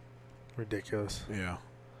booth. Ridiculous. Yeah.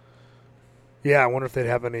 Yeah, I wonder if they'd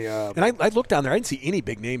have any. And I looked down there. I didn't see any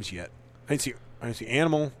big names yet. I didn't see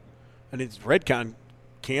Animal. And it's Redcon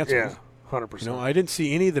canceled. Yeah, 100%. I didn't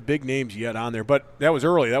see any of the big names yet on there. But that was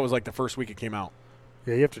early. That was like the first week it came out.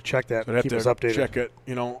 Yeah, you have to check that. So I'd keep have us to updated. check it.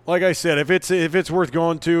 Like I said, if it's worth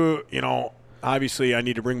going to, obviously I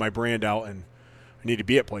need to bring my brand out and I need to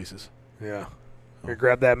be at places. Yeah. You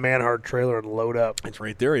grab that Manhard trailer and load up. It's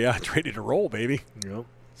right there. Yeah, it's ready to roll, baby. Yep.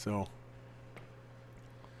 So.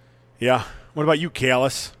 Yeah. What about you,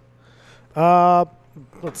 Callus?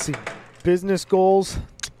 Let's see. Business goals.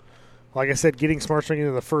 Like I said, getting Smart String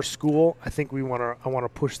into the first school. I think I want to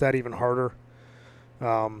push that even harder.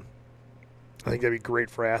 I think that'd be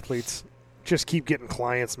great for athletes. Just keep getting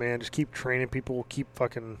clients, man. Just keep training people.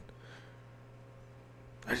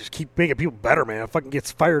 I just keep making people better, man. I fucking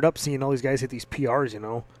gets fired up seeing all these guys hit these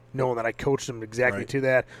PRs, knowing that I coached them exactly Right. to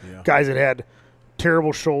that. Yeah. Guys that had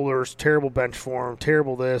terrible shoulders, terrible bench form,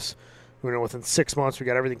 terrible this. Within 6 months, we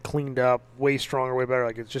got everything cleaned up, way stronger, way better.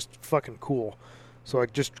 Like, it's just fucking cool. So,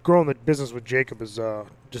 like, just growing the business with Jacob is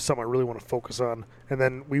just something I really want to focus on. And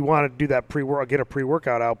then we want to do that get a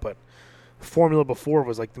pre-workout out, but formula before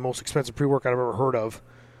was, like, the most expensive pre-workout I've ever heard of.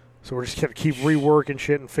 So we're just going to keep reworking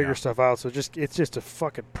shit and figure stuff out. So it's just a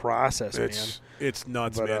fucking process, man. It's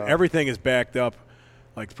nuts, But, man. Everything is backed up.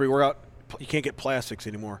 Like, pre-workout, you can't get plastics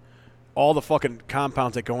anymore. All the fucking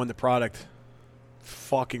compounds that go in the product,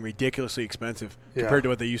 fucking ridiculously expensive compared to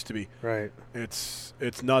what they used to be. Right. It's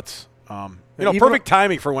nuts. Even- Perfect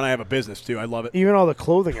timing for when I have a business too. I love it. Even all the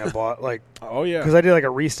clothing I bought, like, Oh yeah, because I did like a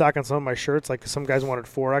restock on some of my shirts. Like, some guys wanted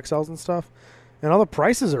 4XLs and stuff, and all the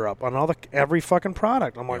prices are up on every fucking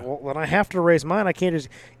product. I'm like, well, then I have to raise mine. I can't just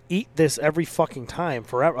eat this every fucking time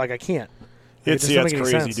forever. Like, I can't. Like, it's it doesn't make any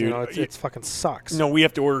crazy, sense, dude. It's fucking sucks. No, we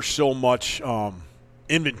have to order so much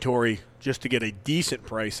inventory just to get a decent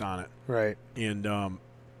price on it, Right. and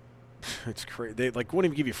it's crazy. They won't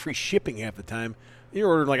even give you free shipping half the time. You're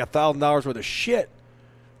ordering like $1,000 worth of shit.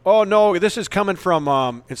 Oh no, this is coming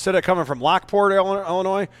from instead of coming from Lockport,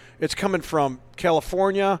 Illinois, it's coming from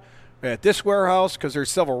California at this warehouse because there's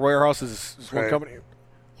several warehouses. This one Right. company.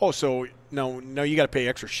 Oh, so no, you got to pay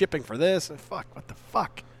extra shipping for this. Fuck, what the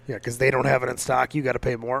fuck? Yeah, because they don't have it in stock. You got to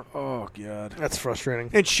pay more. Oh god, That's frustrating.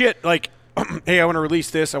 and shit like, hey, I want to release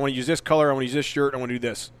this. I want to use this color. I want to use this shirt. I want to do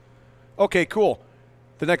this. Okay, cool.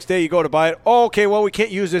 The next day you go to buy it. Oh, okay, well, we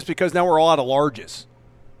can't use this because now we're all out of larges.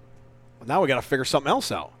 Well, now we got to figure something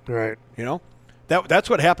else out. Right. You know? That's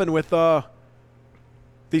what happened with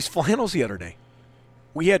these flannels the other day.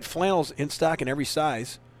 We had flannels in stock in every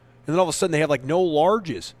size, and then all of a sudden they have, like, no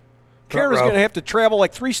larges. Karen was going to have to travel,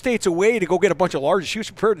 like, 3 states away to go get a bunch of larges. She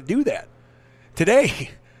was prepared to do that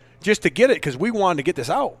today just to get it because we wanted to get this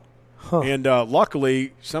out. Huh. And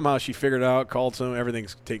luckily, somehow she figured it out, called some,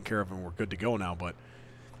 everything's taken care of, and we're good to go now. But,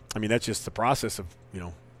 I mean, that's just the process of,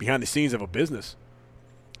 behind the scenes of a business.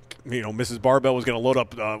 Mrs. Barbell was going to load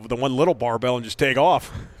up the one little barbell and just take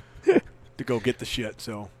off to go get the shit.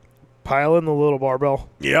 So, Pile in the little barbell.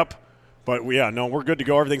 yep. But, we're good to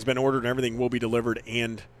go. Everything's been ordered and everything will be delivered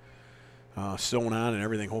and sewn on and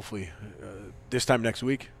everything. Hopefully, this time next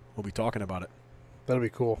week, we'll be talking about it. That'll be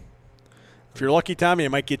cool. If you're lucky, Tommy, I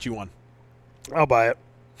might get you one. I'll buy it.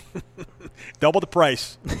 Double the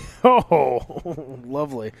price. Oh,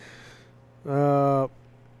 lovely. Man,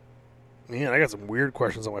 I got some weird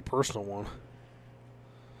questions on my personal one.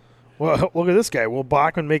 Well, look at this guy. Will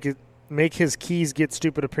Bachman make his keys get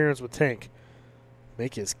stupid appearance with Tank?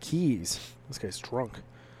 Make his keys? This guy's drunk.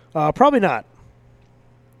 Probably not.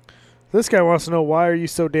 This guy wants to know, why are you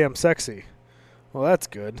so damn sexy? Well, that's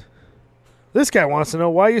good. This guy wants to know,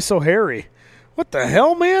 why are you so hairy? What the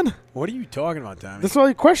hell, man? What are you talking about, Tommy? This is all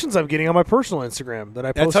the questions I'm getting on my personal Instagram that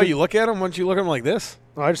I posted. That's how you look at them? Why don't you look at them like this?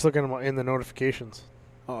 Oh, I just look at them in the notifications.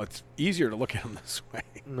 Oh, it's easier to look at them this way.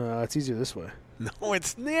 No, it's easier this way. No,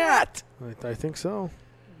 it's not. I think so.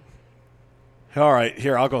 All right,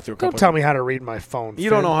 here, I'll go through a couple. Don't tell me how to read my phone. You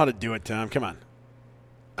don't know how to do it, Tom. Come on.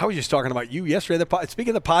 I was just talking about you yesterday.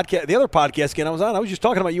 Speaking of the podcast, the other podcast again I was on, I was just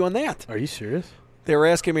talking about you on that. Are you serious? They were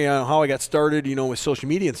asking me how I got started, with social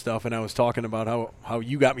media and stuff, and I was talking about how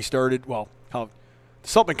you got me started. Well, how the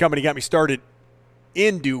supplement company got me started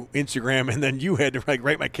into Instagram, and then you had to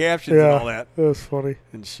write my captions and all that. That was funny.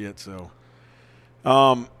 And shit, so.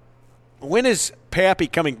 When is Pappy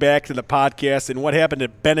coming back to the podcast, and what happened to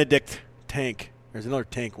Benedict Tank? There's another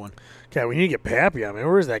Tank one. Okay, we need to get Pappy. I mean,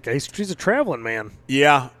 where is that guy? He's a traveling man.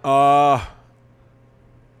 Yeah. I'm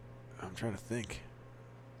trying to think.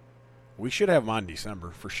 We should have him on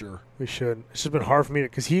December for sure. We should. It's just been hard for me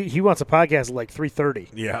because he wants a podcast at like 3:30.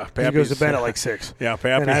 Yeah, He goes to bed at like 6. Yeah,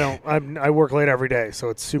 Pappy. And I work late every day, so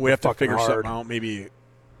it's super we have to fucking figure hard. something out. Maybe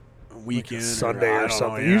a weekend, Sunday I or don't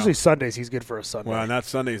something. know, yeah. Usually Sundays he's good for a Sunday. Well, not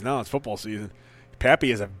Sundays now. It's football season.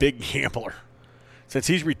 Pappy is a big gambler. Since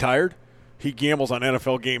he's retired, he gambles on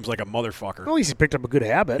NFL games like a motherfucker. Well, at least he picked up a good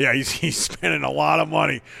habit. Yeah, he's spending a lot of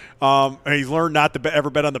money. He's learned not to ever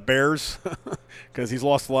bet on the Bears because he's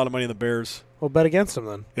lost a lot of money on the Bears. Well, bet against him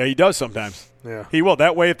then. Yeah, he does sometimes. Yeah. He will.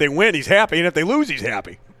 That way, if they win, he's happy, and if they lose, he's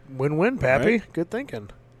happy. Win-win, Pappy. Right. Good thinking.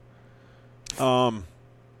 Um,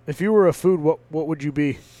 If you were a food, what would you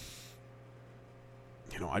be?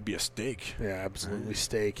 I'd be a steak. Yeah, absolutely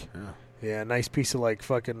steak. Yeah. Yeah, nice piece of like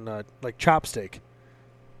fucking like chop steak.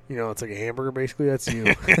 It's like a hamburger basically. That's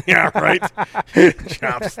you. Yeah, right.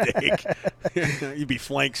 Chop steak. You'd be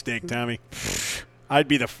flank steak, Tommy. I'd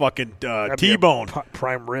be the fucking That'd be a T-bone.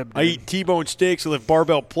 prime rib. I dude. eat T-bone steaks with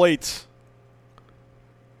barbell plates.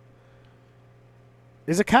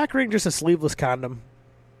 Is a cock ring just a sleeveless condom?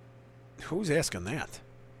 Who's asking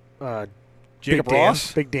that? Jacob Big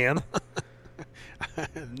Ross? Big Dan.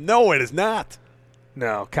 No, it is not.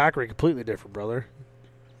 No, cock ring completely different, brother.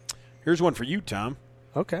 Here's one for you, Tom.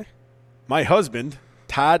 Okay. My husband,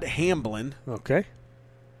 Todd Hamblin, Okay.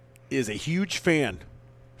 is a huge fan.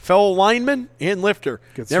 Fellow lineman and lifter.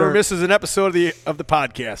 Good Never start. misses an episode of the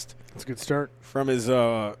podcast. That's a good start. From his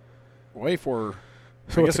wife, or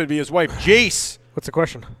So I guess it would be his wife, Jace. What's the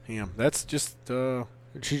question? Damn, that's just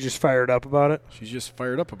She just fired up about it. she's just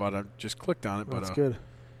fired up about it. I just clicked on it, but That's good.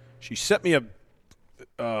 she sent me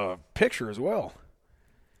a picture as well.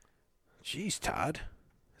 Jeez, Todd,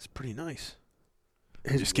 that's pretty nice.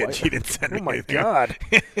 Just kidding, she didn't send me Oh my anything. God.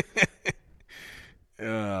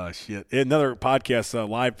 Oh shit! Another podcast,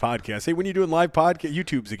 live podcast. Hey, when are you doing live podcast?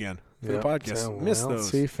 YouTube's again for the podcast. So, Miss well, those.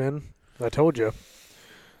 See, Finn, I told you.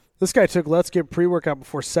 This guy took Let's Get pre-workout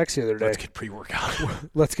before sex the other day. Let's get pre-workout.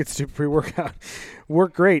 Let's Get stupid pre-workout.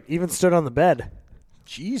 Worked great. Even stood on the bed.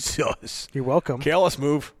 Jesus. You're welcome. Careless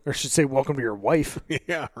move. Or I should say, welcome to your wife.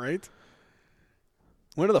 Yeah, right.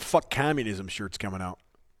 When are the fuck communism shirts coming out?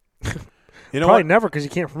 You know Probably what? never because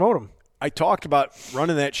you can't promote them. I talked about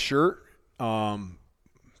running that shirt probably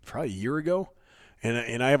a year ago,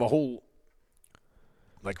 and I have a whole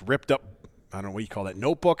like ripped up, I don't know what you call that,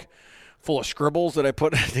 notebook full of scribbles that I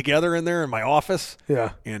put together in there in my office.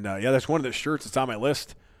 Yeah. And that's one of the shirts that's on my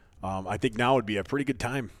list. I think now would be a pretty good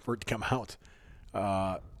time for it to come out.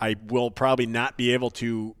 I will probably not be able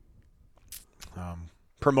to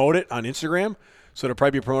promote it on Instagram, so it'll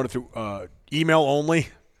probably be promoted through email only.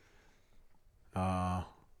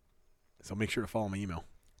 So make sure to follow my email.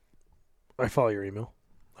 I follow your email.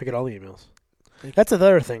 I get all the emails. That's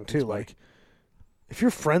another thing too. Like, if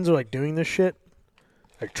your friends are like doing this shit,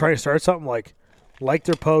 like try to start something, like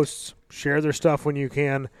their posts, share their stuff when you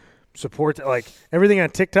can, support like everything on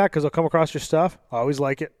TikTok because I'll come across your stuff. I always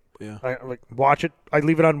like it. Yeah. I like watch it. I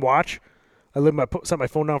leave it on watch. Set my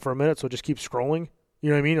phone down for a minute, so it just keeps scrolling. You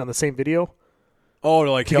know what I mean on the same video Oh,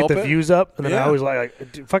 to like to help get the it? views up, and then I Yeah. always like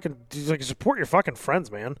like support your fucking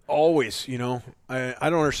friends, man. Always, you know. I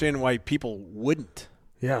don't understand why people wouldn't.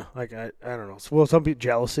 Yeah, like I don't know. Well, some people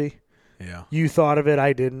jealousy. Yeah. You thought of it,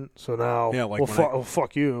 I didn't. So now, Yeah, like well, when I-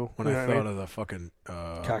 fuck you. When You know I what thought mean? of the fucking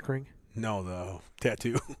Cock ring. no, the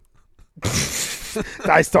tattoo.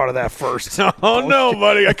 I thought of that first. Oh no,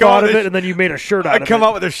 buddy! I Thought of it, and then you made a shirt out I of come it.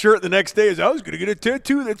 out with a shirt the next day. I was going to get a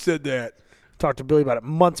tattoo that said that. Talked to Billy about it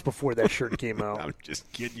months before that shirt came out. I'm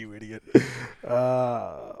just kidding, you idiot.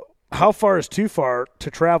 How far is too far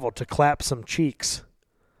to travel to clap some cheeks?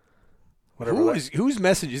 Whatever. Whose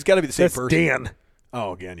message? It's got to be the same That's person. Dan.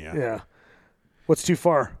 Oh, again, yeah. Yeah. What's too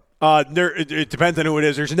far? It depends on who it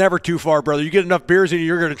is. There's never too far, brother. You get enough beers in you,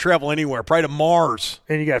 you're going to travel anywhere, probably to Mars.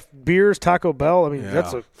 And you got beers, Taco Bell. I mean, Yeah.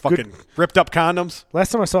 that's a fucking good. ripped up condoms.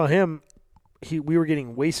 Last time I saw him, we were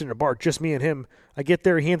getting wasted in a bar, just me and him. I get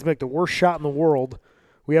there, he hands me like the worst shot in the world.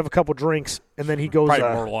 We have a couple drinks, and then he goes Probably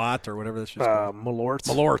Merlot or whatever that's just called. Malort's.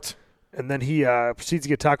 Malort. And then he proceeds to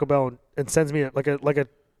get Taco Bell and sends me like a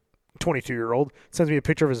 22-year-old sends me a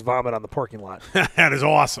picture of his vomit on the parking lot. That is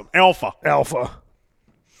awesome. Alpha.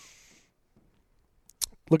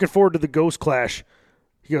 Looking forward to the Ghost Clash.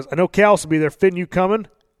 He goes, I know Cal's will be there. Finn, you coming?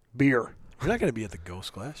 Beer. You're not going to be at the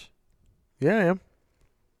Ghost Clash. Yeah, I am.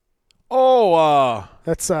 Oh,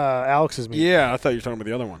 That's Alex's meet. yeah. I thought you were talking about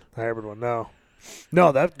the other one. The hybrid one.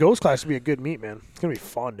 No, that Ghost Clash would be a good meet, man. It's going to be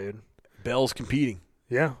fun, dude. Bell's competing.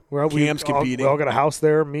 Yeah. Cam's competing. We all got a house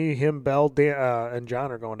there. Me, him, Bell, Dan, and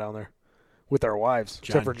John are going down there with our wives.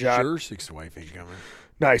 Except for John. Jersik's wife ain't coming.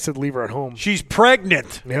 No, he said leave her at home. She's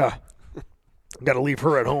pregnant. Yeah. Got to leave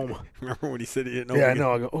her at home. Remember when he said he didn't know? Yeah, I we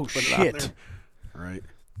know. I could go, oh, put it on shit. there? Right.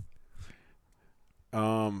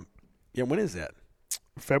 Yeah. When is that?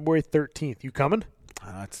 February 13th. You coming?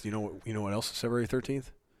 It's you know what else is February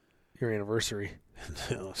 13th? Your anniversary.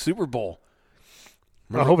 Super Bowl.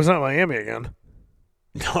 I hope it's not Miami again.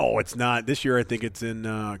 No, it's not. This year I think it's in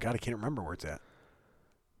God, I can't remember where it's at.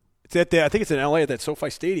 It's at I think it's in LA at that SoFi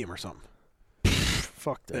Stadium or something.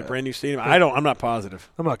 Fuck that. That brand new stadium. I'm not positive.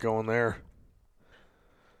 I'm not going there.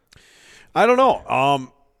 I don't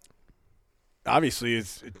know. Obviously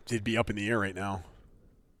it'd be up in the air right now.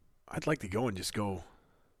 I'd like to go and just go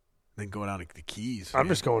then go down to the Keys. I'm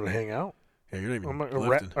just going to hang out. Yeah, you're not even I might,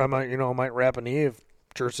 lifting. I might wrap a knee if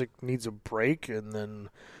Jersey needs a break, and then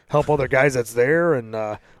help other guys that's there and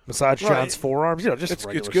massage John's forearms. Just it's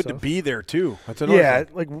regular good to stuff. be there too. That's another Yeah,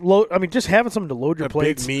 thing. like just having something to load your A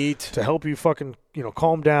plates, big meat. to help you fucking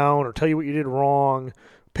calm down or tell you what you did wrong,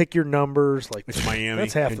 pick your numbers. Like It's Miami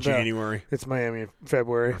that's half in the battle. January. It's Miami in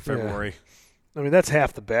February. Or February. I mean, that's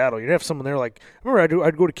half the battle. You'd have someone there like, I remember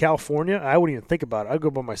I'd go to California. I wouldn't even think about it. I'd go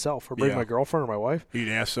by myself or bring my girlfriend or my wife. You'd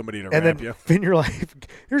ask somebody to and wrap then you. In your life,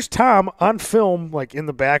 here's Tom on film, like in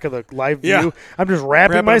the back of the live view. I'm just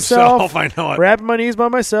wrapping myself. I know it. Wrapping my knees by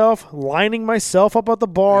myself, lining myself up at the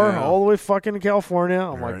bar all the way fucking to California.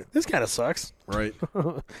 I'm like, this kind of sucks. Right.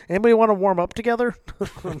 Anybody want to warm up together?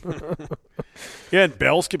 Yeah, and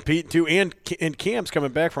Bell's competing too, and Cam's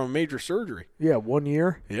coming back from a major surgery. Yeah, 1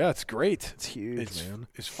 year. Yeah, it's great. It's huge, man.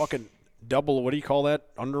 It's fucking double. What do you call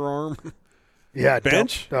that? Underarm. Yeah,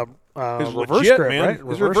 bench. Reverse legit, grip, man. right?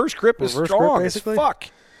 His reverse grip is strong as basically. Fuck.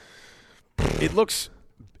 It looks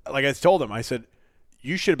like I told him. I said,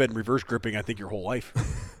 you should have been reverse gripping. I think your whole life,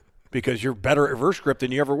 because you're better at reverse grip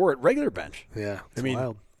than you ever were at regular bench. Yeah, it's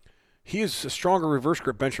wild. He is a stronger reverse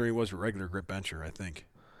grip bencher than he was a regular grip bencher, I think.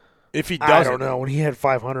 If he does, I don't know. When he had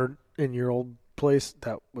 500 in your old place,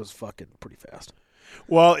 that was fucking pretty fast.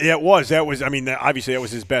 Well, yeah, it was. That was. I mean, obviously, that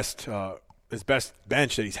was his best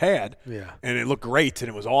bench that he's had. Yeah, and it looked great, and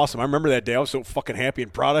it was awesome. I remember that day. I was so fucking happy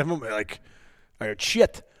and proud of him. Like, I got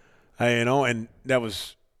shit, and that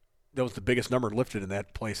was the biggest number lifted in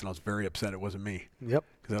that place, and I was very upset it wasn't me. Yep,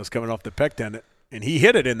 because I was coming off the pec tendon, and he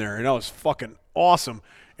hit it in there, and that was fucking awesome.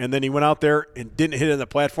 And then he went out there and didn't hit it in the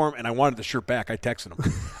platform, and I wanted the shirt back. I texted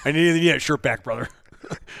him. I needed that shirt back, brother.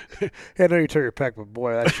 I know you tore your pec, but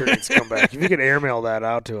boy, that shirt needs to come back. If you could airmail that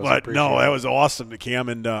out to us, but no, that was awesome to Cam,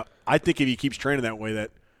 and I think if he keeps training that way, that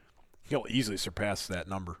he'll easily surpass that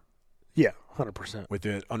number. Yeah, 100%. With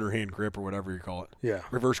the underhand grip or whatever you call it. Yeah,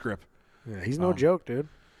 reverse grip. Yeah, he's no joke, dude.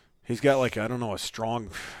 He's got a strong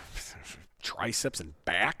triceps and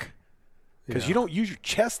back, because you don't use your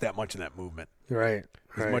chest that much in that movement. Right.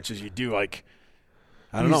 As much as you do, like,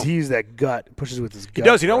 I don't know. He used that gut, pushes with his gut. He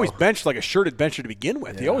does. He always benched like a shirted bencher to begin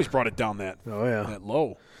with. Yeah. He always brought it down that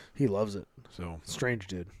low. He loves it. So strange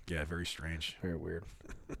dude. Yeah, very strange. Very weird.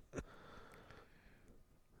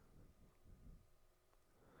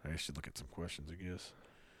 I should look at some questions, I guess.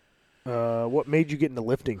 What made you get into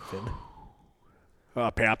lifting, Finn?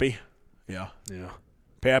 Pappy. Yeah. Yeah.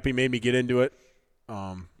 Pappy made me get into it.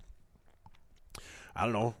 I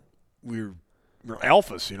don't know. We're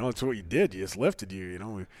alphas, That's what you did. You just lifted. We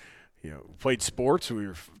played sports.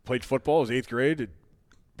 Played football. It was 8th grade.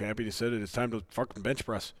 Pappy just said it's time to fucking bench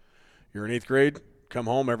press. You're in 8th grade. Come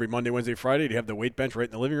home every Monday, Wednesday, Friday. You'd have the weight bench right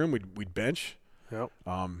in the living room. We'd bench. Yep.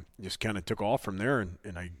 Just kind of took off from there,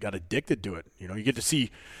 and I got addicted to it. You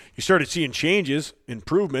started seeing changes,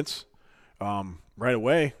 improvements right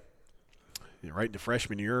away. Right into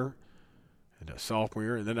freshman year, into sophomore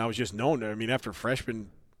year, and then I was just known. After freshman.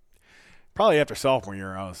 Probably after sophomore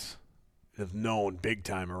year, I was known big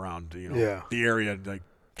time around, the area. Like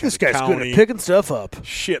this guy's good at picking stuff up.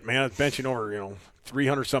 Shit, man, I was benching over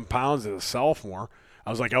 300-some pounds as a sophomore.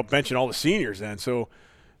 I was like out benching all the seniors then, so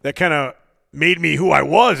that kind of made me who I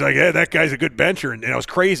was. Like, hey, that guy's a good bencher, and I was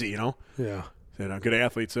crazy, Yeah, and I'm a good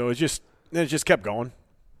athlete. So it just kept going.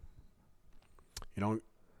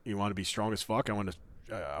 You want to be strong as fuck. I want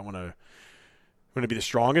to be the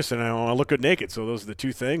strongest, and I want to look good naked. So those are the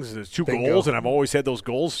two things. There's two goals, and I've always had those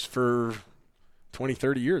goals for 20,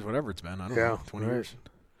 30 years, whatever it's been. I don't know, 20 years.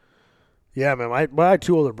 Yeah, man. I had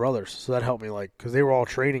two older brothers, so that helped me, because they were all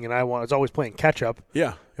training, and I was always playing catch up.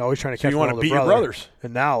 Yeah, always trying to catch. You want to beat your brothers,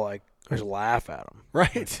 and now I just laugh at them.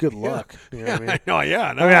 Right. Good luck. Yeah. You know what I mean? No,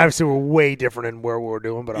 yeah. No. Obviously we're way different in where we're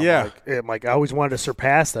doing, but I'm like I always wanted to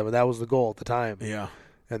surpass them, and that was the goal at the time. Yeah.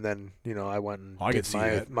 And then, I went and I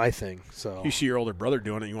did my thing. So you see your older brother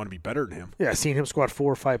doing it, you want to be better than him. Yeah, seeing him squat 4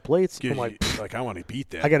 or 5 plates. I'm like I want to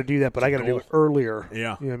beat that. I got to do that, but I got to do it earlier.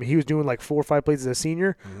 Yeah. He was doing like 4 or 5 plates as a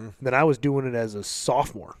senior, and then I was doing it as a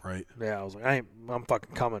sophomore. Right. Yeah, I was like, I'm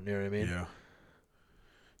fucking coming. You know what I mean? Yeah.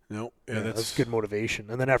 No. Yeah, that's good motivation.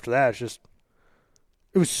 And then after that, it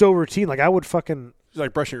was so routine. Like I would fucking. It's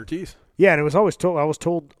like brushing your teeth. Yeah, and it was always told. I was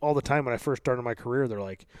told all the time when I first started my career, they're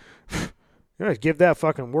like, you're going to give that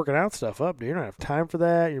fucking working out stuff up, dude. You're not going to have time for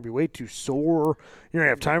that. You're going to be way too sore. You're going to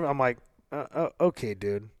have time. I'm like, okay,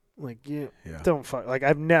 dude. Like, don't fuck. Like,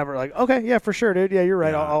 I've never, okay, yeah, for sure, dude. Yeah, you're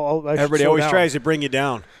right. Yeah. Everybody always tries to bring you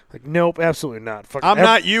down. Like, nope, absolutely not. I'm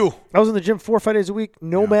not you. I was in the gym 4 or 5 days a week,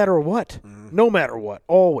 no matter what. Mm-hmm. No matter what.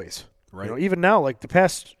 Always. Right. Even now, like the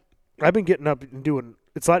past, I've been getting up and doing,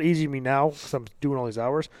 it's a lot easier to me now because I'm doing all these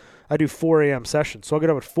hours. I do 4 a.m. sessions. So I'll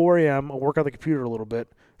get up at 4 a.m., I'll work on the computer a little bit.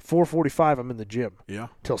 4:45, I'm in the gym. Yeah.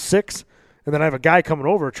 Till 6. And then I have a guy coming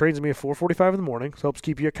over, trains me at 4:45 in the morning, so helps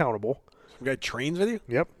keep you accountable. Some guy trains with you?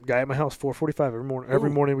 Yep. Guy at my house, 4:45 every morning. Every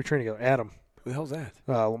morning we train together. Adam. Who the hell's that?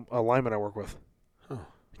 A lineman I work with. Oh.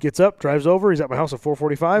 Gets up, drives over. He's at my house at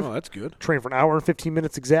 4:45. Oh, that's good. Train for an hour and 15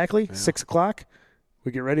 minutes exactly. 6 o'clock.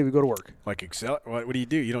 We get ready. We go to work. Like what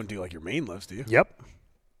do? You don't do like your main lifts, do you? Yep.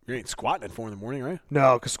 You ain't squatting at 4 in the morning, right?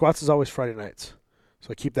 No, because squats is always Friday nights. So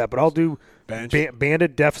I keep that. But I'll do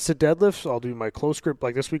banded deficit deadlifts. I'll do my close grip.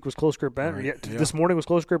 Like this week was close grip bench. Right. Yeah. This morning was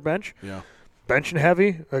close grip bench. Yeah. Bench and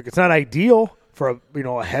heavy. Like it's not ideal for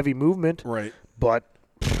a heavy movement. Right. But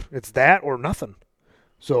it's that or nothing.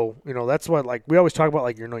 So, that's what, like, we always talk about,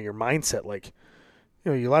 like, your mindset. Like,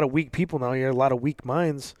 you're a lot of weak people now. You have a lot of weak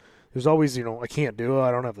minds. There's always, I can't do it.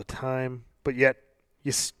 I don't have the time. But yet,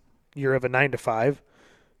 you have a 9 to 5.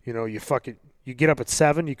 You get up at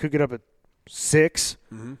 7. You could get up at 6.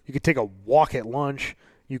 Mm-hmm. You could take a walk at lunch.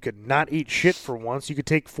 You could not eat shit for once. You could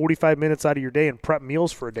take 45 minutes out of your day and prep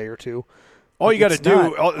meals for a day or two. All you got to do,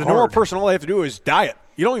 the normal person, all they have to do is diet.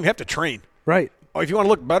 You don't even have to train. Right. If you want to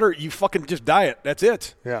look better, you fucking just diet. That's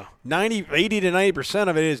it. Yeah. 80 to 90%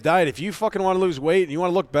 of it is diet. If you fucking want to lose weight and you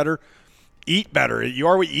want to look better, eat better. You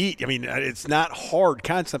are what you eat. I mean, it's not hard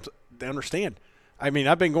concept to understand. I mean,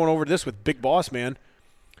 I've been going over this with Big Boss Man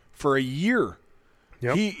for a year.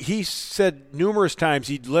 Yep. He said numerous times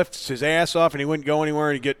he'd lift his ass off and he wouldn't go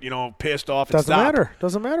anywhere and he'd get, pissed off and Doesn't matter.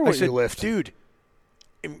 Doesn't matter what you lift. Dude,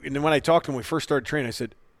 and then when I talked to him when we first started training, I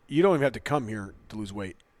said, you don't even have to come here to lose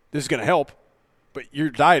weight. This is going to help. But your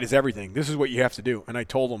diet is everything. This is what you have to do. And I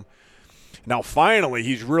told him. Now, finally,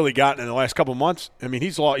 he's really gotten in the last couple of months. I mean,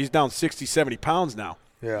 he's down 60, 70 pounds now.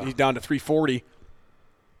 Yeah. He's down to 340.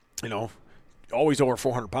 Always over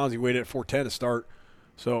 400 pounds. He weighed at 410 to start.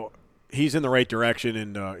 So he's in the right direction.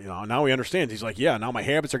 And, now he understands. He's like, yeah, now my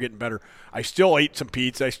habits are getting better. I still ate some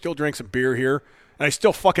pizza. I still drank some beer here. And I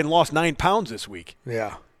still fucking lost 9 pounds this week.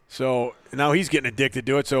 Yeah. So now he's getting addicted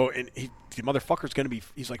to it. So the motherfucker's going to be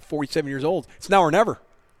 – he's like 47 years old. It's now or never.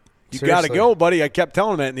 You got to go, buddy. I kept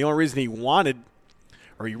telling him that, and the only reason he wanted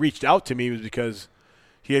or he reached out to me was because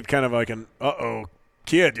he had kind of like an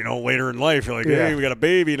kid, later in life. You're like, hey, we got a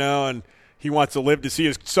baby now, and he wants to live to see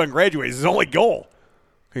his son graduate. It's his only goal.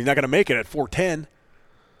 He's not going to make it at 4'10".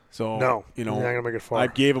 So, no, he's not going to make it far. I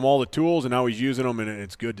gave him all the tools, and now he's using them, and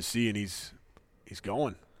it's good to see, and he's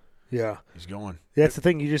going. Yeah. He's going. That's the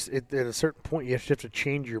thing. You just at a certain point, you have to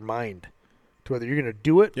change your mind to whether you're going to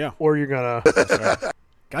do it or you're going to.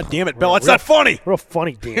 God damn it, Bill. That's not funny. Real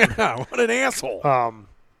funny, Dan. Yeah, what an asshole.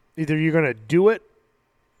 Either you're going to do it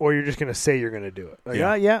or you're just going to say you're going to do it. Like,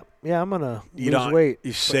 I'm going to lose weight.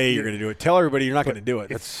 You say you're going to do it. Tell everybody you're not going to do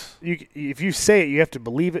it. If you say it, you have to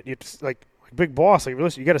believe it. You have to, like Big Boss, like,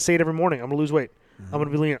 listen, you got to say it every morning. I'm going to lose weight. Mm-hmm. I'm going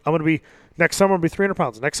to be lean. I'm going to be next summer. I'm going to be 300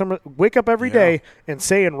 pounds. Next summer, wake up every day and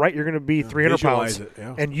say and write you're going to be 300 pounds,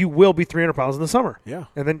 and you will be 300 pounds in the summer. Yeah,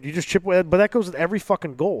 and then you just chip away. But that goes with every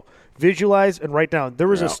fucking goal. Visualize and write down. There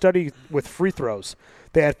was a study with free throws.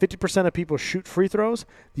 They had 50% of people shoot free throws.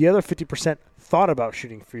 The other 50% thought about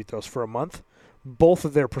shooting free throws for a month. Both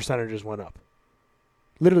of their percentages went up.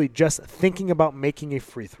 Literally just thinking about making a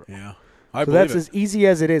free throw. Yeah. So that's as easy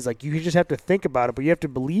as it is. Like, you just have to think about it, but you have to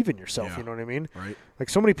believe in yourself. Yeah. You know what I mean? Right. Like,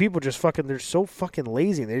 so many people just they're so fucking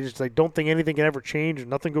lazy. And they just, like, don't think anything can ever change and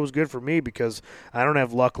nothing goes good for me because I don't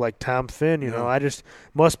have luck like Tom Finn. You know, I just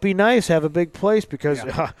must be nice, have a big place because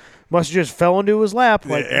must just fell into his lap.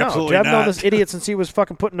 Like, absolutely I've not. known this idiot since he was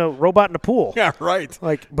fucking putting a robot in a pool. Yeah, right.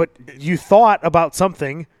 Like, but you thought about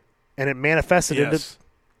something and it manifested into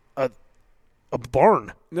a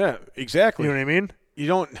barn. Yeah, exactly. You know what I mean? You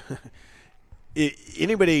don't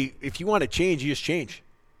anybody, if you want to change, you just change.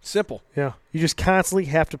 Simple. Yeah. You just constantly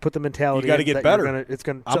have to put the mentality. You got to get better. I'm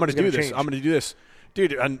going to do this. I'm going to do this.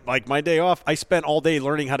 Dude, on like my day off, I spent all day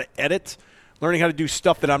learning how to edit, learning how to do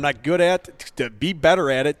stuff that I'm not good at, to be better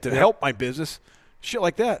at it, to help my business, shit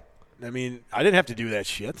like that. I mean, I didn't have to do that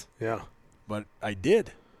shit. Yeah. But I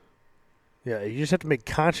did. Yeah, you just have to make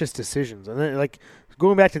conscious decisions. And then, like,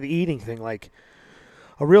 going back to the eating thing, like,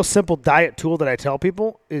 a real simple diet tool that I tell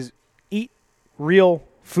people is eat real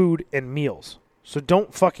food and meals. So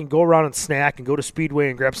don't fucking go around and snack and go to Speedway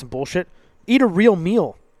and grab some bullshit. Eat a real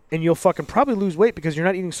meal, and you'll fucking probably lose weight because you're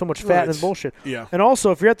not eating so much fat and bullshit. Yeah. And also,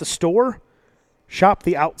 if you're at the store, shop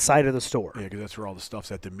the outside of the store. Yeah, because that's where all the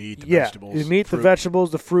stuff's at, the meat, the vegetables. The meat, the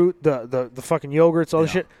vegetables, the fruit, the fucking yogurts, all the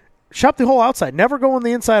shit. Shop the whole outside. Never go in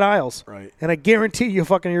the inside aisles. Right. And I guarantee you're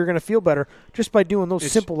going to feel better just by doing those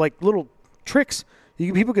simple, like, little tricks.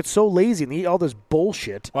 People get so lazy and they eat all this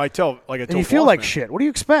bullshit. Well, I told and you feel like shit. What do you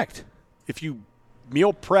expect? If you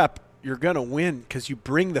meal prep, you're going to win because you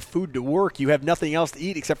bring the food to work. You have nothing else to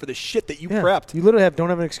eat except for the shit that you prepped. You literally don't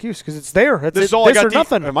have an excuse because it's there. This is all I got or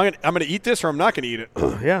nothing. I'm going to eat this or I'm not going to eat it.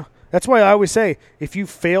 Yeah. That's why I always say if you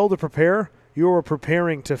fail to prepare, you are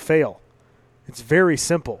preparing to fail. It's very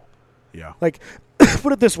simple. Yeah. Like,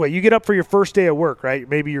 put it this way. You get up for your first day of work, right?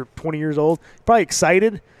 Maybe you're 20 years old. Probably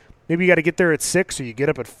excited. Maybe you got to get there at 6, so you get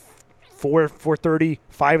up at 4:30,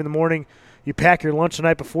 5 in the morning. You pack your lunch the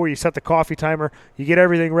night before. You set the coffee timer. You get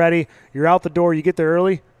everything ready. You're out the door. You get there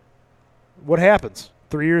early. What happens?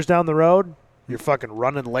 3 years down the road, you're fucking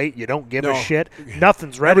running late. You don't give a shit.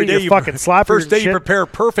 Nothing's ready. You're fucking sloppy. First day shit. you prepare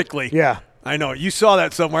perfectly. Yeah. I know. You saw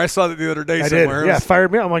that somewhere. I saw that the other day somewhere. Did. Yeah,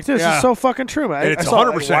 fired me up. I'm like, this is so fucking true, man. It's I saw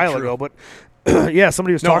 100% it a while true. ago, but yeah,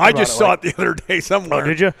 somebody was talking about it. No, I just saw it the other day somewhere. Oh,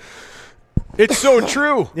 did you? It's so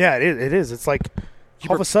true. Yeah, it is. It's like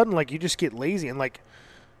all of a sudden, like, you just get lazy. And, like,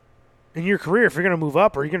 in your career, if you're going to move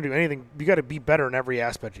up or you're going to do anything, you got to be better in every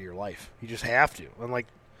aspect of your life. You just have to. And, like,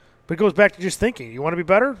 but it goes back to just thinking. You want to be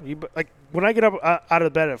better? Like, when I get up out of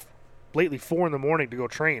the bed at lately 4 in the morning to go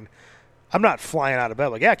train, I'm not flying out of bed.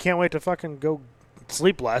 Like, yeah, I can't wait to fucking go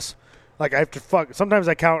sleep less. Like, I have to sometimes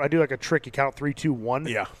I do like a trick. You count 3, 2, 1.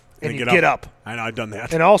 Yeah. And you get up. I know. I've done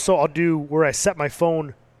that. And also I'll do where I set my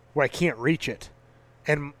phone where I can't reach it.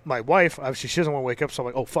 And my wife, obviously, she doesn't want to wake up, so I'm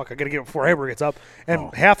like, oh, fuck, I got to get up before Amber gets up.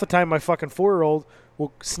 And half the time my fucking 4-year-old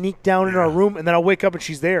will sneak down in our room, and then I'll wake up and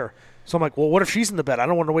she's there. So I'm like, well, what if she's in the bed? I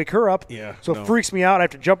don't want to wake her up. Yeah. So it freaks me out. I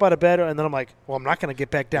have to jump out of bed, and then I'm like, well, I'm not going to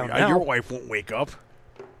get back down now. Your wife won't wake up.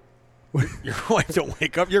 Your wife don't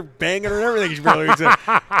wake up. You're banging her and everything. She's barely wakes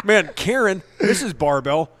up. Man, Karen, Mrs.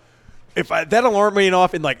 Barbell, if that alarm went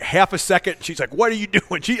off in like half a second, she's like, what are you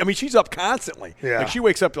doing? She's up constantly. Yeah. Like, she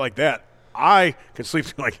wakes up like that. I can sleep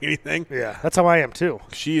through like anything. Yeah, that's how I am too.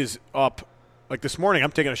 She is up. Like this morning,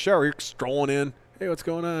 I'm taking a shower. You're strolling in. Hey, what's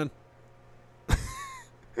going on?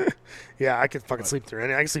 Yeah, I can fucking sleep through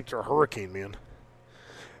anything. I can sleep through a hurricane, man.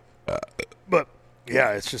 But,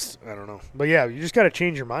 yeah, it's just, I don't know. But, yeah, you just got to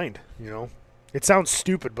change your mind, you know. It sounds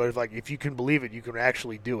stupid, but if you can believe it, you can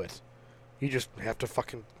actually do it. You just have to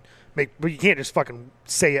fucking but you can't just fucking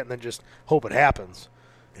say it and then just hope it happens.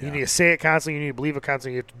 Yeah. You need to say it constantly. You need to believe it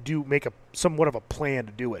constantly. You have to make somewhat of a plan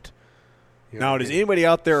to do it. Now, does anybody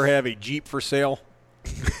out there have a Jeep for sale?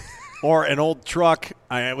 Or an old truck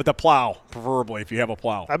with a plow, preferably, if you have a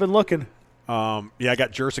plow? I've been looking. Yeah, I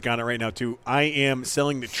got Jurassic on it right now, too. I am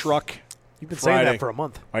selling the truck. You've been Friday. saying that for a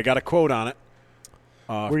month. I got a quote on it.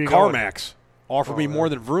 Where are you CarMax offered me more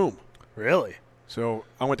than Vroom. Really? So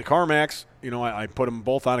I went to CarMax. You know, I put them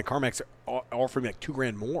both on, and CarMax offered me like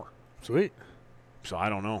 $2,000 more. Sweet. So I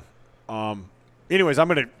don't know. Anyways, I'm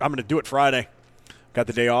gonna do it Friday. Got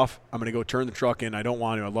the day off. I'm gonna go turn the truck in. I don't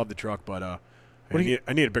want to. I love the truck, but I need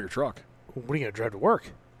a bigger truck. What are you gonna drive to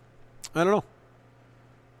work? I don't know.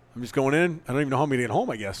 I'm just going in. I don't even know how I'm gonna get home.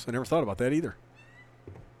 I guess I never thought about that either.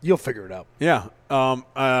 You'll figure it out. Yeah.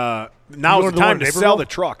 Now is the time to sell the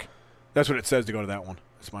truck. That's what it says to go to that one.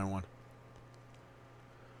 That's my one.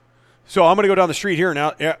 So I'm going to go down the street here and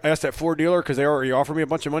ask that Ford dealer, because they already offered me a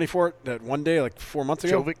bunch of money for it that one day, like 4 months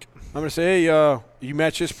ago. Jovic. I'm going to say, hey, you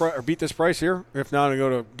match this price or beat this price here? If not, I'm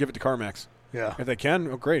going to give it to CarMax. Yeah. If they can,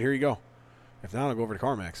 oh, great, here you go. If not, I'll go over to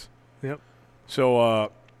CarMax. Yep.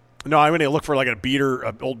 So, no, I'm going to look for like an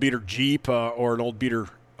old beater Jeep or an old beater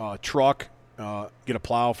truck. Get a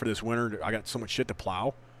plow for this winter. I got so much shit to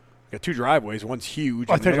plow. I got 2 driveways. One's huge.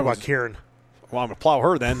 I think about Karen. Well, I'm going to plow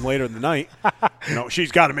her then later in the night. You know, she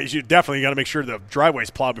definitely got to make sure the driveway's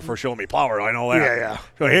plowed before she'll let me plow her. I know that. Yeah.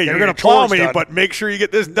 So, hey, you're going to plow me, but make sure you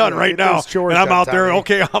get this done right now. And I'm out there,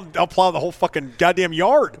 okay, I'll plow the whole fucking goddamn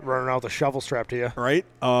yard. Running out with a shovel strapped to you. Right?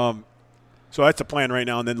 So that's the plan right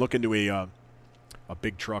now, and then look into a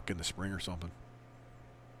big truck in the spring or something.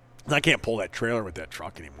 And I can't pull that trailer with that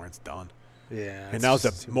truck anymore. It's done. Yeah. And now's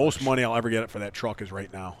the most money I'll ever get for that truck is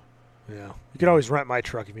right now. Yeah. You can always rent my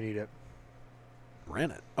truck if you need it.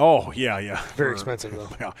 Rent it? Oh, yeah. Very expensive, though.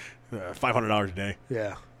 Yeah, $500 a day.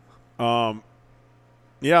 Yeah.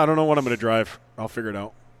 Yeah, I don't know what I'm going to drive. I'll figure it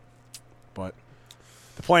out. But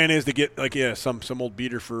the plan is to get, some old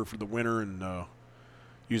beater for the winter and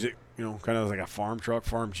use it, kind of like a farm truck,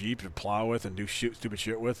 farm Jeep to plow with and do stupid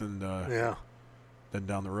shit with. And then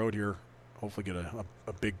down the road here, hopefully get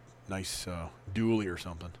a big, nice dually or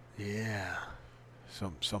something. Yeah.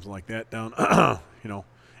 Something like that down,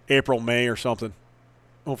 April, May or something.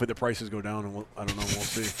 Hopefully the prices go down, and I don't know. We'll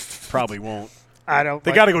see. Probably won't. I don't.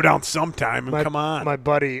 They got to go down sometime. Come on. My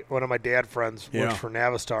buddy, one of my dad friends, works for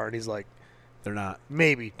Navistar, and he's like, they're not.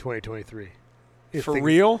 Maybe 2023. For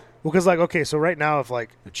real? Well, because okay, so right now, if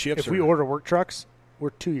we order work trucks,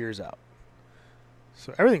 we're 2 years out.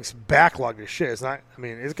 So everything's backlogged as shit. It's not. I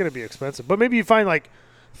mean, it's going to be expensive, but maybe you find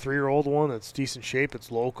 3-year-old one that's decent shape.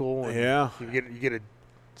 It's local. And you get a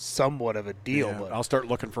somewhat of a deal. Yeah, but I'll start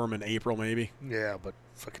looking for them in April, maybe. Yeah, but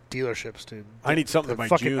fucking dealerships, dude. I need something by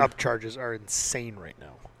fucking June. upcharges are insane right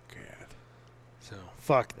now. God. So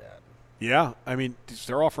fuck that. Yeah, I mean,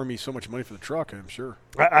 they're offering me so much money for the truck. I'm sure.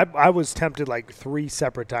 I was tempted like 3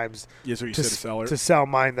 separate times. Yes, what you said to sell it. To sell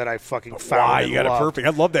mine that I fucking found. Wow, you got it perfect.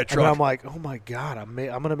 I love that truck. And I'm like, oh my god, I'm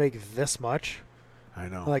gonna make this much. I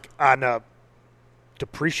know. Like on a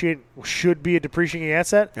should be a depreciating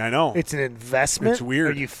asset. I know. It's an investment. It's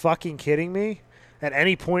weird. Are you fucking kidding me? At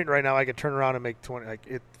any point right now, I could turn around and make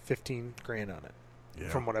 15 grand on it. Yeah.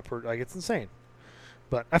 From what I've heard, like it's insane.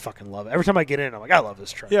 But I fucking love it. Every time I get in, I'm like, I love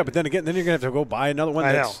this truck. Yeah, but then again, you're gonna have to go buy another one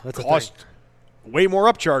that's the cost way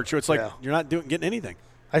more upcharge. So it's like you're not getting anything.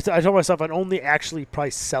 I told myself I'd only actually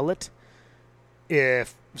probably sell it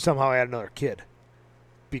if somehow I had another kid,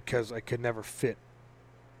 because I could never fit.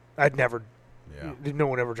 I'd never. Yeah. No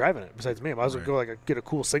one ever driving it besides me. I might as well go get a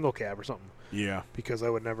cool single cab or something. Yeah. Because I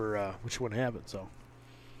would never, which wouldn't happen. So.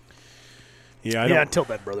 Yeah. Until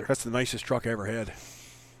then, brother. That's the nicest truck I ever had.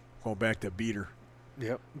 Going back to Beater.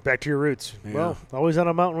 Yep. Back to your roots. Yeah. Well, always on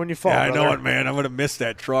a mountain when you fall. Yeah, I know it, man. I'm going to miss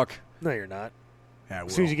that truck. No, you're not. Yeah, I will.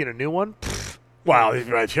 As soon as you get a new one. Wow.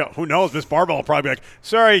 Who knows? Miss Barbell will probably be like,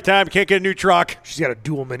 sorry, Tom, can't get a new truck. She's got a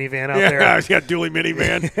dual minivan out there. Yeah, she's got a dually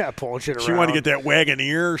minivan. Yeah, pulling shit around. She wanted to get that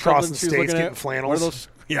Wagoneer or crossing something. States, getting flannels. What are those?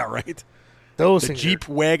 Yeah, right. Those the things Jeep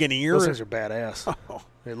Wagoneer. Those things are badass. Oh.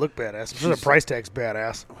 They look badass. I'm sure the price tag's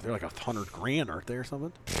badass. Oh, they're like $100,000, aren't they, or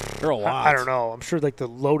something? They're a lot. I don't know. I'm sure like the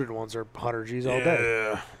loaded ones are 100 G's all day.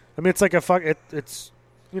 Yeah. I mean, it's like it's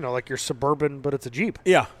like your Suburban, but it's a Jeep.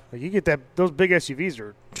 Yeah. Like you get that. Those big SUVs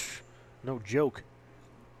are no joke.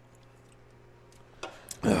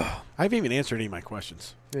 I haven't even answered any of my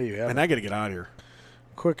questions. Yeah, you have. And I got to get out of here.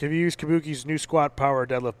 Quick, have you used Kabuki's new squat power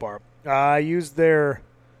deadlift bar? I used their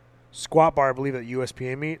squat bar, I believe, at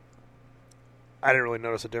USPA meet. I didn't really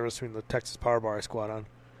notice the difference between the Texas Power Bar I squat on.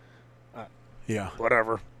 Yeah.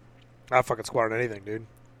 Whatever. I fucking squat on anything, dude.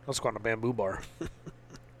 I'll squat on a bamboo bar.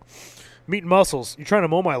 Meat and Muscles. You trying to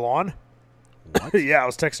mow my lawn? What? Yeah, I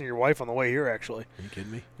was texting your wife on the way here, actually. Are you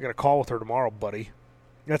kidding me? I got a call with her tomorrow, buddy.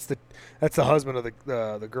 That's the husband of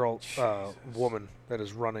the girl woman that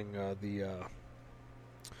is running the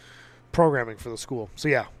programming for the school. So,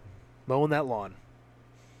 yeah, mowing that lawn.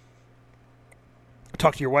 I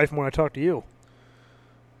talk to your wife more than I talk to you.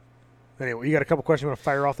 Anyway, you got a couple questions you want to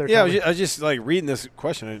fire off there? Yeah, I was just like reading this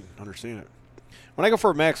question. I didn't understand it. When I go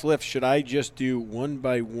for a max lift, should I just do 1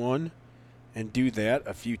 by 1 and do that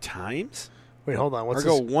a few times? Wait, hold on. What's or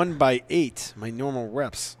go 1 by 8, my normal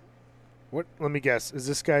reps? What? Let me guess. Is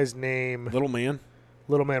this guy's name Little Man?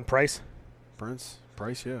 Little Man Price? Price,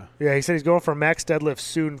 yeah. Yeah, he said he's going for a max deadlift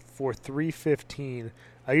soon for 315.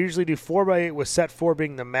 I usually do 4 by 8 with set 4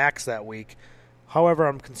 being the max that week. However,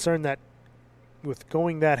 I'm concerned that with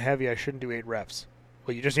going that heavy, I shouldn't do 8 reps.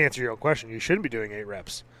 Well, you just answered your own question. You shouldn't be doing 8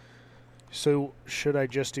 reps. So should I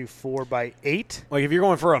just do 4 by 8? Like if you're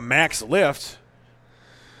going for a max lift,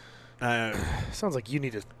 sounds like you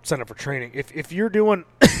need to sign up for training. If you're doing,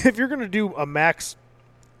 if you're going to do a max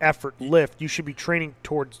effort lift, you should be training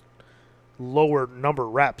towards lower number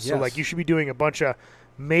reps. Yes. So like you should be doing a bunch of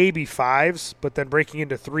maybe 5s, but then breaking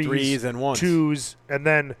into 3s and 1s, 2s, and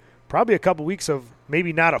then probably a couple weeks of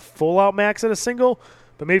maybe not a full out max at a single,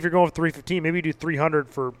 but maybe if you're going for 315, maybe you do 300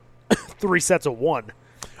 for 3 sets of 1.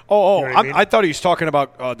 Oh, you know I mean? I thought he was talking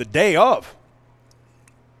about the day of.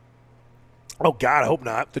 Oh God, I hope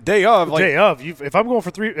not. The day of, the day of. If I'm going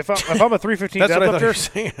for 3, if I'm a 315 that's what I thought you were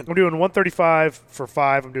deadlifter, saying. I'm doing 135 for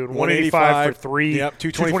 5. I'm doing 185 for 3. Yep,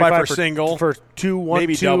 225 for single. For 2, 1,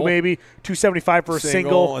 maybe 2, double. maybe 275 for a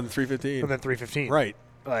single, and 315, and then 315. Right.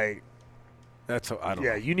 Like that's I don't.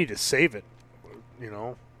 Yeah, know. you need to save it. You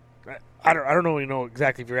know. I don't know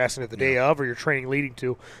exactly if you're asking it the day of or you're training leading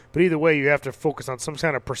to, but either way, you have to focus on some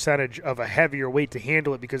kind of percentage of a heavier weight to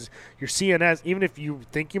handle it because your CNS, even if you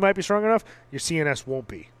think you might be strong enough, your CNS won't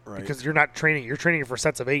be because you're not training. You're training it for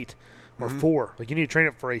sets of 8 or 4. Like you need to train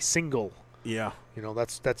it for a single. Yeah. You know,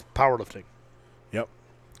 that's powerlifting. Yep.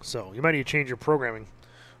 So you might need to change your programming,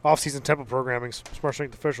 off-season tempo programming, Smart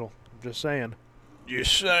Strength Official. I'm just saying. You're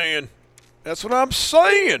saying. That's what I'm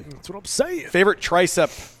saying. That's what I'm saying. Favorite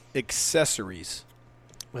tricep accessories?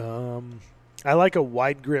 I like a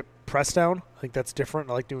wide grip press down. I think that's different.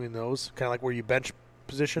 I like doing those, kind of like where you bench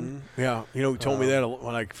position. Mm-hmm. Yeah, you know who told me that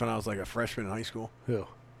when I was like a freshman in high school? Who?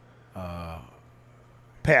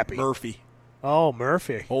 Pappy. Murphy. Oh,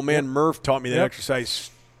 Murphy. Old man Murph taught me that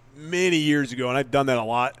exercise many years ago, and I've done that a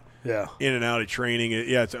lot. Yeah. In and out of training.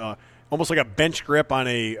 It's almost like a bench grip on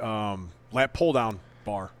a lat pull down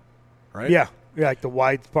bar, right? Yeah, like the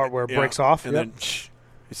wide part where it breaks off. And then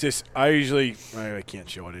it's just I can't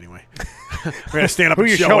show it anyway. I'm gonna stand up Who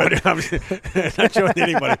and you show showing? it. I'm not showing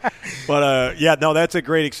anybody. But that's a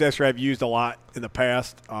great accessory I've used a lot in the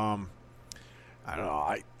past. I don't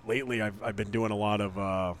know. Lately I've been doing a lot of.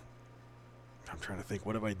 I'm trying to think.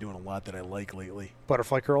 What have I doing a lot that I like lately?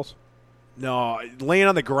 Butterfly curls. No, laying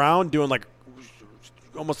on the ground, doing like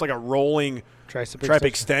almost like a rolling trap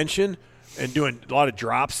extension, and doing a lot of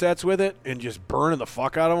drop sets with it, and just burning the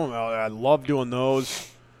fuck out of them. I love doing those.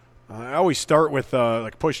 I always start with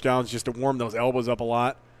like push downs just to warm those elbows up a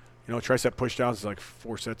lot. You know, tricep push downs is like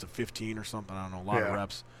 4 sets of 15 or something. I don't know, a lot of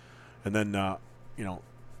reps, and then you know,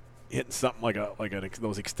 hitting something like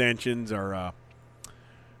those extensions or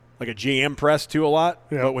like a JM press too a lot,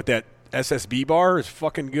 but with that SSB bar is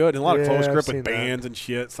fucking good, and a lot of close grip with bands and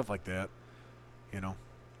shit, stuff like that. You know,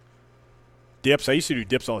 dips. I used to do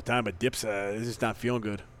dips all the time, but dips is just not feeling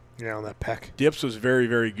good. Yeah, on that pec. Dips was very,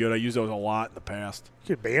 very good. I used those a lot in the past.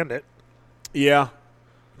 You could band it. Yeah.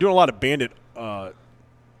 Doing a lot of banded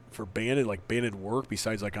like banded work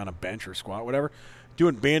besides like on a bench or squat, whatever.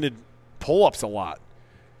 Doing banded pull-ups a lot.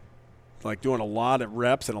 Like doing a lot of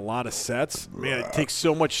reps and a lot of sets. Man, it takes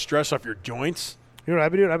so much stress off your joints. You know what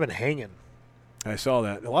I've been doing? I've been hanging. I saw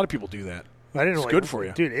that. A lot of people do that. I didn't know. It's good for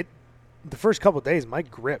you. Dude, the first couple of days, my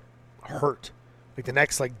grip hurt. Like the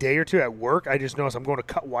next day or two at work, I just noticed I'm going to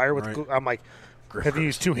cut wire with. I'm like, have you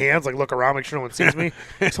used 2 hands? Like look around, make sure no one sees me.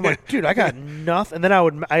 So I'm like, dude, I got nothing. And then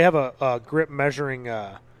I have a grip measuring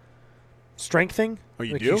strength thing. Oh,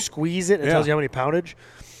 you like do? You squeeze it, and it tells you how many poundage.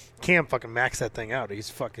 Cam fucking maxed that thing out.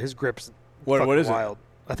 His grip's what is wild.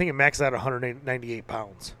 I think it maxed out at 198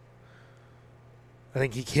 pounds. I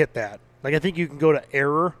think he hit that. Like I think you can go to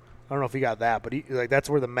error. I don't know if he got that, but that's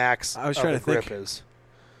where the max I was trying to grip think is.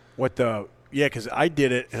 What the because I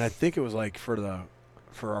did it, and I think it was like for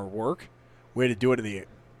our work, we had to do it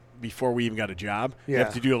before we even got a job. Yeah. You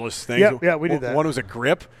have to do all those things. Yeah, we did that. One was a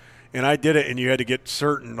grip, and I did it, and you had to get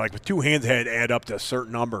certain, like with 2 hands, had to add up to a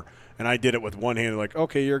certain number. And I did it with 1 hand, like,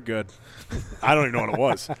 okay, you're good. I don't even know what it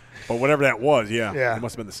was. But whatever that was, it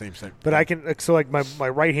must have been the same thing. But I can, so like my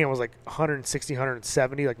right hand was like 160,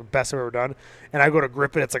 170, like the best I've ever done. And I go to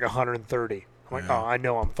grip it, it's like 130. I'm like, oh, I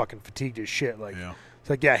know I'm fucking fatigued as shit. Like, it's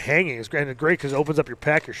like, hanging is great because it opens up your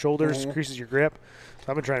pec, your shoulders, increases your grip. So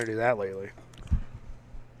I've been trying to do that lately.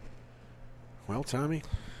 Well, Tommy.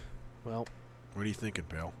 Well. What are you thinking,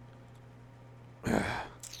 pal? You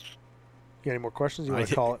got any more questions? You want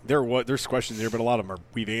to call it? There's questions there, but a lot of them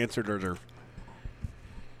we've answered, or they're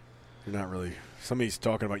not really. Somebody's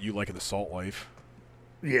talking about you liking the salt life.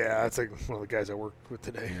 Yeah, that's like one of the guys I work with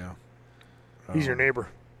today. Yeah, he's your neighbor.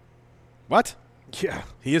 What? Yeah,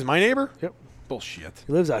 he is my neighbor. Yep. Bullshit.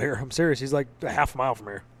 He lives out here. I'm serious. He's like a half a mile from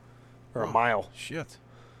here, or a mile. Shit.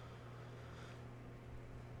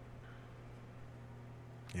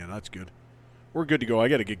 Yeah, that's good. We're good to go. I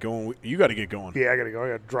got to get going. You got to get going. Yeah, I got to go.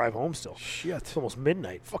 I got to drive home still. Shit. It's almost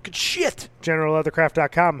midnight. Fucking shit.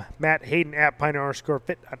 GeneralLeathercraft.com. Matt Hayden at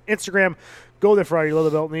Pioneer_Fit on Instagram. Go there for all your leather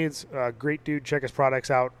belt needs. Great dude. Check his products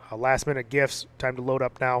out. Last minute gifts. Time to load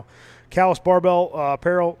up now. Callus Barbell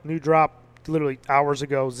Apparel. New drop literally hours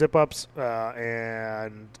ago. Zip ups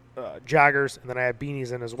and joggers. And then I have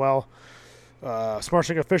beanies in as well.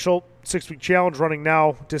 SmartString Official 6-week challenge running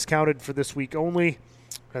now. Discounted for this week only.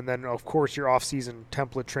 And then, of course, your off-season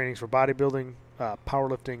template trainings for bodybuilding,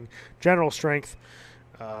 powerlifting, general strength,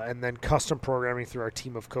 and then custom programming through our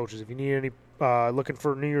team of coaches. If you need any, looking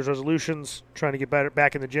for New Year's resolutions, trying to get better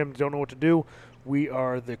back in the gym, don't know what to do, we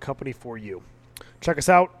are the company for you. Check us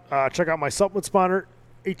out. Check out my supplement sponsor,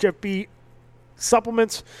 HFB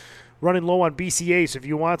Supplements, running low on BCA. So if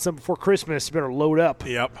you want some before Christmas, you better load up.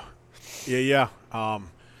 Yep. Yeah.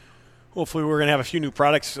 Hopefully we're going to have a few new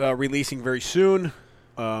products releasing very soon.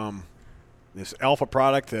 This Alpha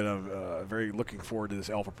product that I'm very looking forward to.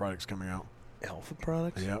 This Alpha products coming out. Alpha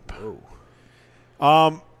products? Yep.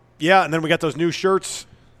 Oh. Yeah, and then we got those new shirts,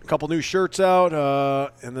 a couple new shirts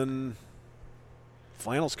out, and then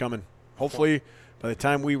flannels coming. Hopefully by the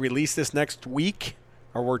time we release this next week,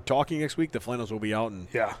 or we're talking next week, the flannels will be out. And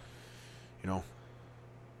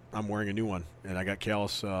I'm wearing a new one, and I got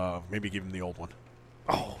Callus. Maybe give him the old one.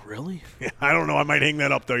 Oh, really? Yeah, I don't know. I might hang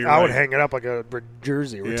that up, though. I would hang it up like a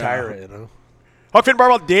jersey, retire it, Huck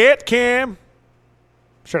Barbell date, Cam.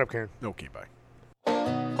 Shut up, Karen. Okay, bye.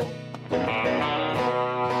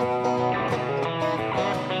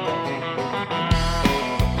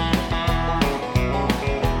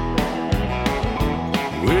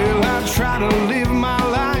 Well, I try to live my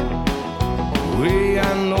life the way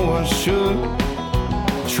I know I should.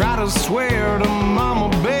 Try to swear to Mama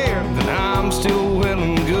Bear that I'm still well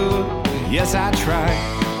and good. Yes, I try.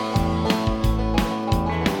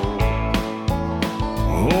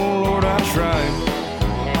 Oh, Lord, I try.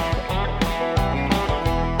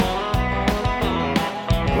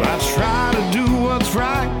 I try to do what's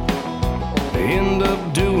right in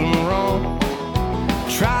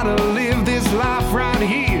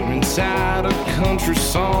inside a country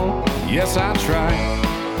song. Yes, I tried.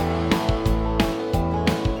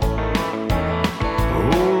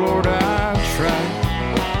 Oh Lord, I tried.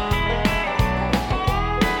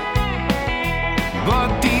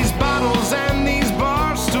 But these bottles and these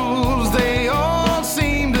bar stools, they all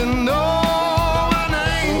seem to know my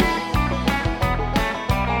name.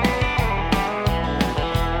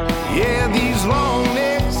 Yeah, these long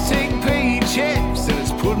necks take paychecks, and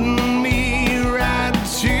it's putting me right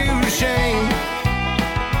to shame.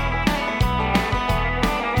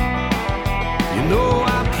 You know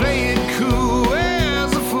I play it cool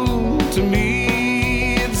as a fool. To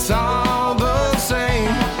me, it's all the same.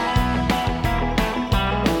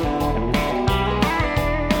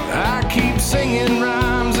 I keep singing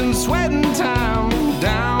rhymes and sweating time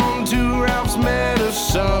down to Ralph's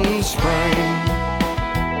Medicine Spring.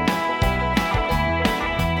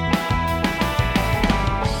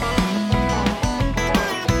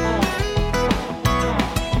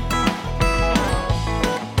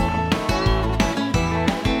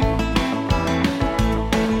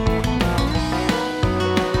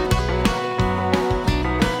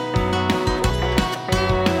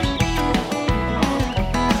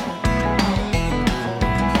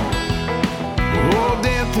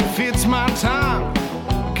 If it's my time,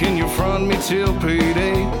 can you front me till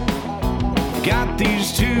payday? Got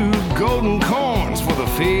these 2 golden coins for the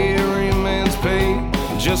ferryman's pay.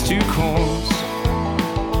 Just 2 coins.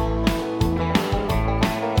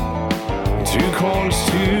 2 coins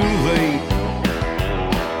too late.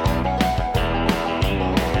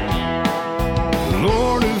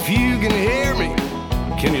 Lord, if you can hear me,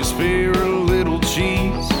 can you spare a little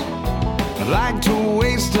cheese? I'd like to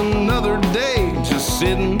waste another day just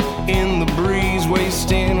sitting in the breeze,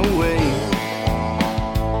 wasting away.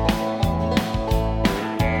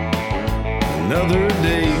 Another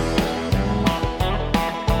day.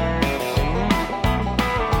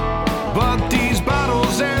 But these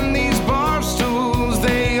bottles and these bar stools,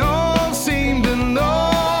 they all seem to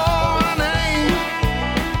know my name.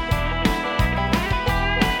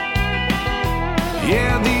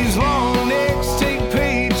 Yeah, these long necks take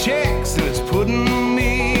paychecks, and it's putting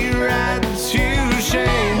me right to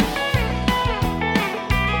shame.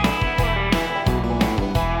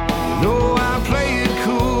 No, I play it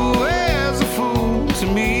cool as a fool. To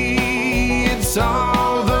me, it's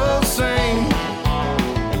all the same.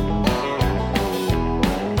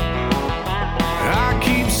 I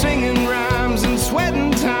keep singing rhymes and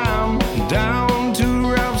sweating time down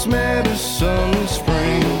to Ralph's Medicine Spring.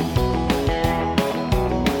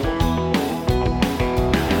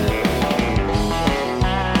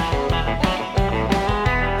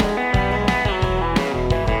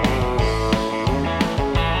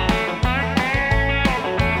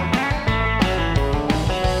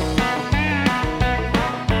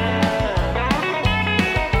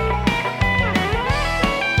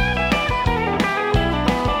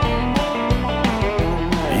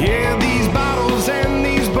 Yeah, these bottles and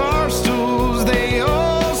these bar stools, they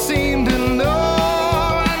all seem to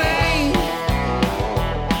know my name.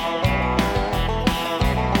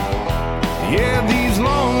 Yeah, these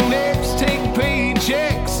long necks take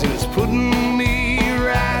paychecks, and it's putting me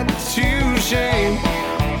right to shame.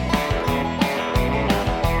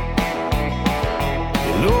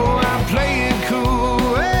 You know I play it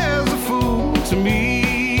cool as a fool. To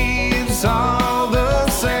me, it's all the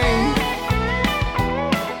same.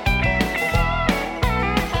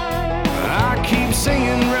 I keep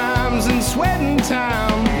singing rhymes and sweating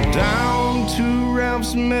time down to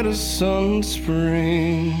Ralph's Medicine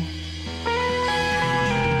Spring.